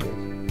our seniors.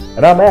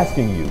 And I'm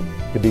asking you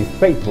to be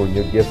faithful in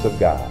your gifts of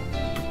God.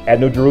 At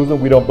New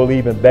Jerusalem, we don't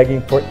believe in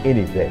begging for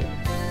anything.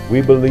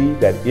 We believe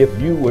that if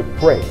you would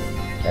pray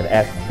and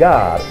ask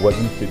God what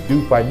you should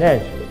do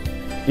financially,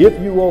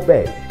 if you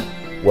obey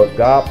what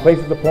God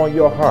places upon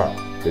your heart,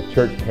 the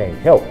church can't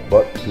help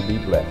but to be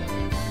blessed.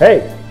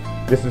 Hey,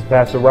 this is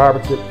Pastor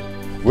Robertson.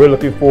 We're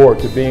looking forward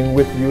to being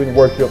with you in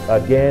worship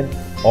again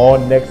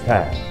on next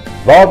time.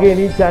 Log in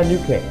anytime you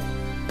can.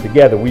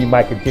 Together we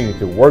might continue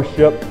to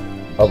worship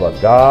of a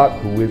God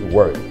who is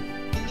worthy.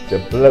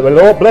 The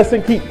Lord bless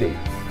and keep thee.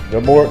 The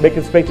Lord make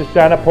his face to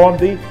shine upon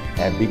thee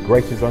and be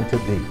gracious unto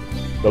thee.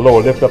 The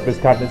Lord lift up his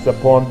countenance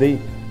upon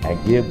thee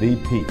and give thee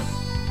peace.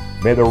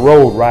 May the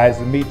road rise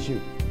to meet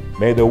you.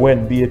 May the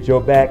wind be at your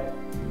back.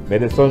 May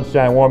the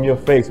sunshine warm your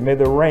face. May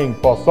the rain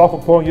fall soft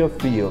upon your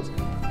fields.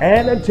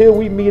 And until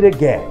we meet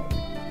again,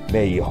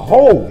 may he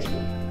hold you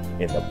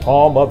in the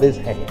palm of his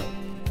hand.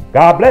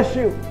 God bless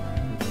you.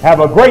 Have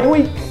a great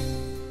week.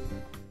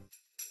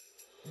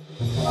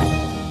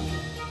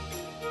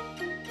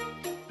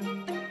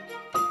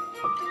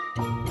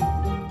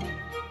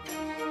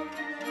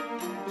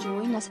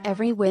 Join us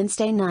every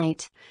Wednesday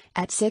night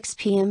at 6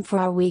 p.m. for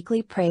our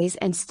weekly praise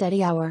and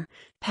study hour.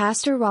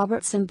 Pastor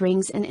Robertson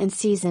brings an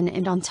in-season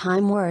and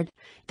on-time word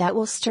that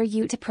will stir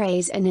you to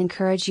praise and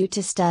encourage you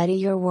to study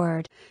your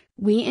word.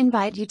 We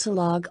invite you to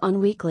log on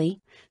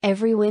weekly,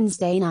 every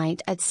Wednesday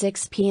night at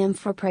 6 p.m.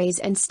 for praise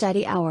and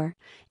study hour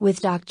with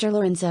Dr.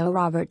 Lorenzo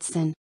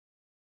Robertson.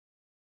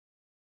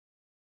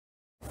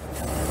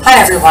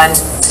 Hi everyone.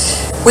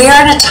 We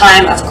are in a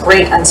time of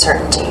great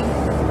uncertainty.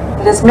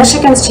 But as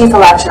Michigan's Chief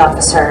Election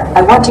Officer,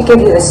 I want to give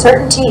you the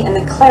certainty and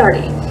the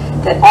clarity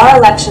that our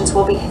elections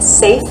will be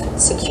safe,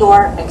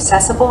 secure,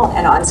 accessible,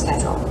 and on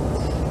schedule.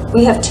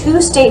 We have 2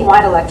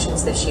 statewide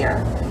elections this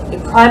year, a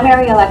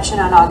primary election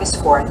on August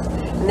 4th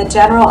and the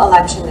general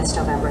election this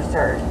November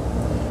 3rd.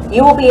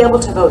 You will be able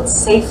to vote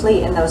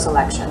safely in those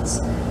elections,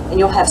 and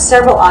you'll have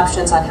several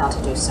options on how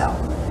to do so.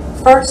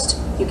 First,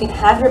 you can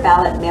have your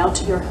ballot mailed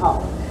to your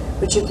home,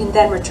 which you can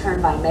then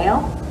return by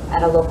mail,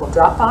 at a local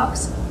drop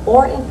box,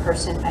 or in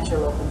person at your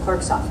local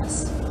clerk's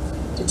office.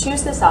 To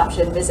choose this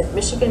option, visit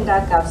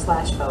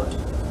michigan.gov/vote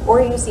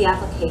or use the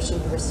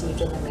application you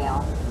received in the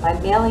mail by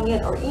mailing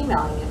it or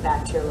emailing it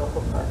back to your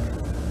local clerk.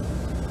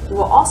 You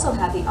will also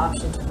have the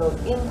option to vote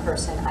in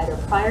person either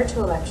prior to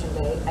Election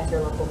Day at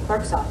your local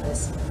clerk's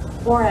office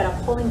or at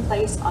a polling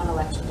place on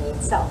Election Day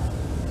itself.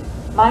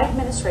 My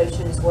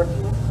administration is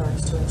working with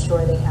clerks to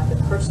ensure they have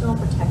the personal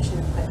protection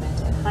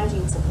equipment and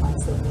hygiene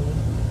supplies they need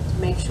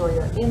to make sure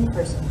your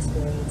in-person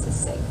experience is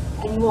safe.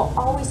 And you will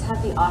always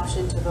have the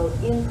option to vote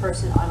in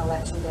person on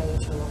Election Day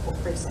at your local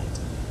precinct.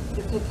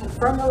 You can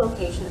confirm the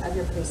location of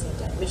your precinct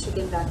at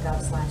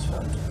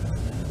michigan.gov/vote.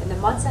 In the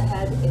months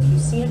ahead, if you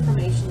see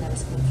information that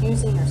is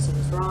confusing or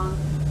seems wrong,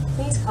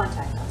 please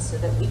contact us so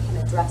that we can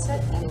address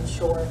it and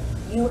ensure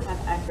you have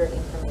accurate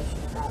information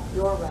about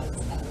your rights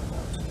and your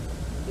vote.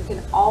 You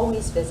can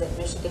always visit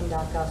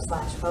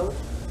michigan.gov/vote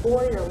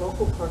or your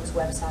local clerk's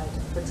website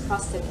for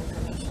trusted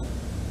information.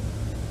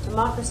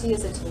 Democracy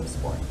is a team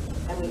sport,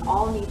 and we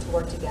all need to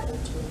work together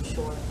to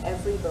ensure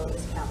every vote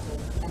is counted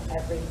and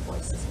every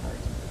voice is heard.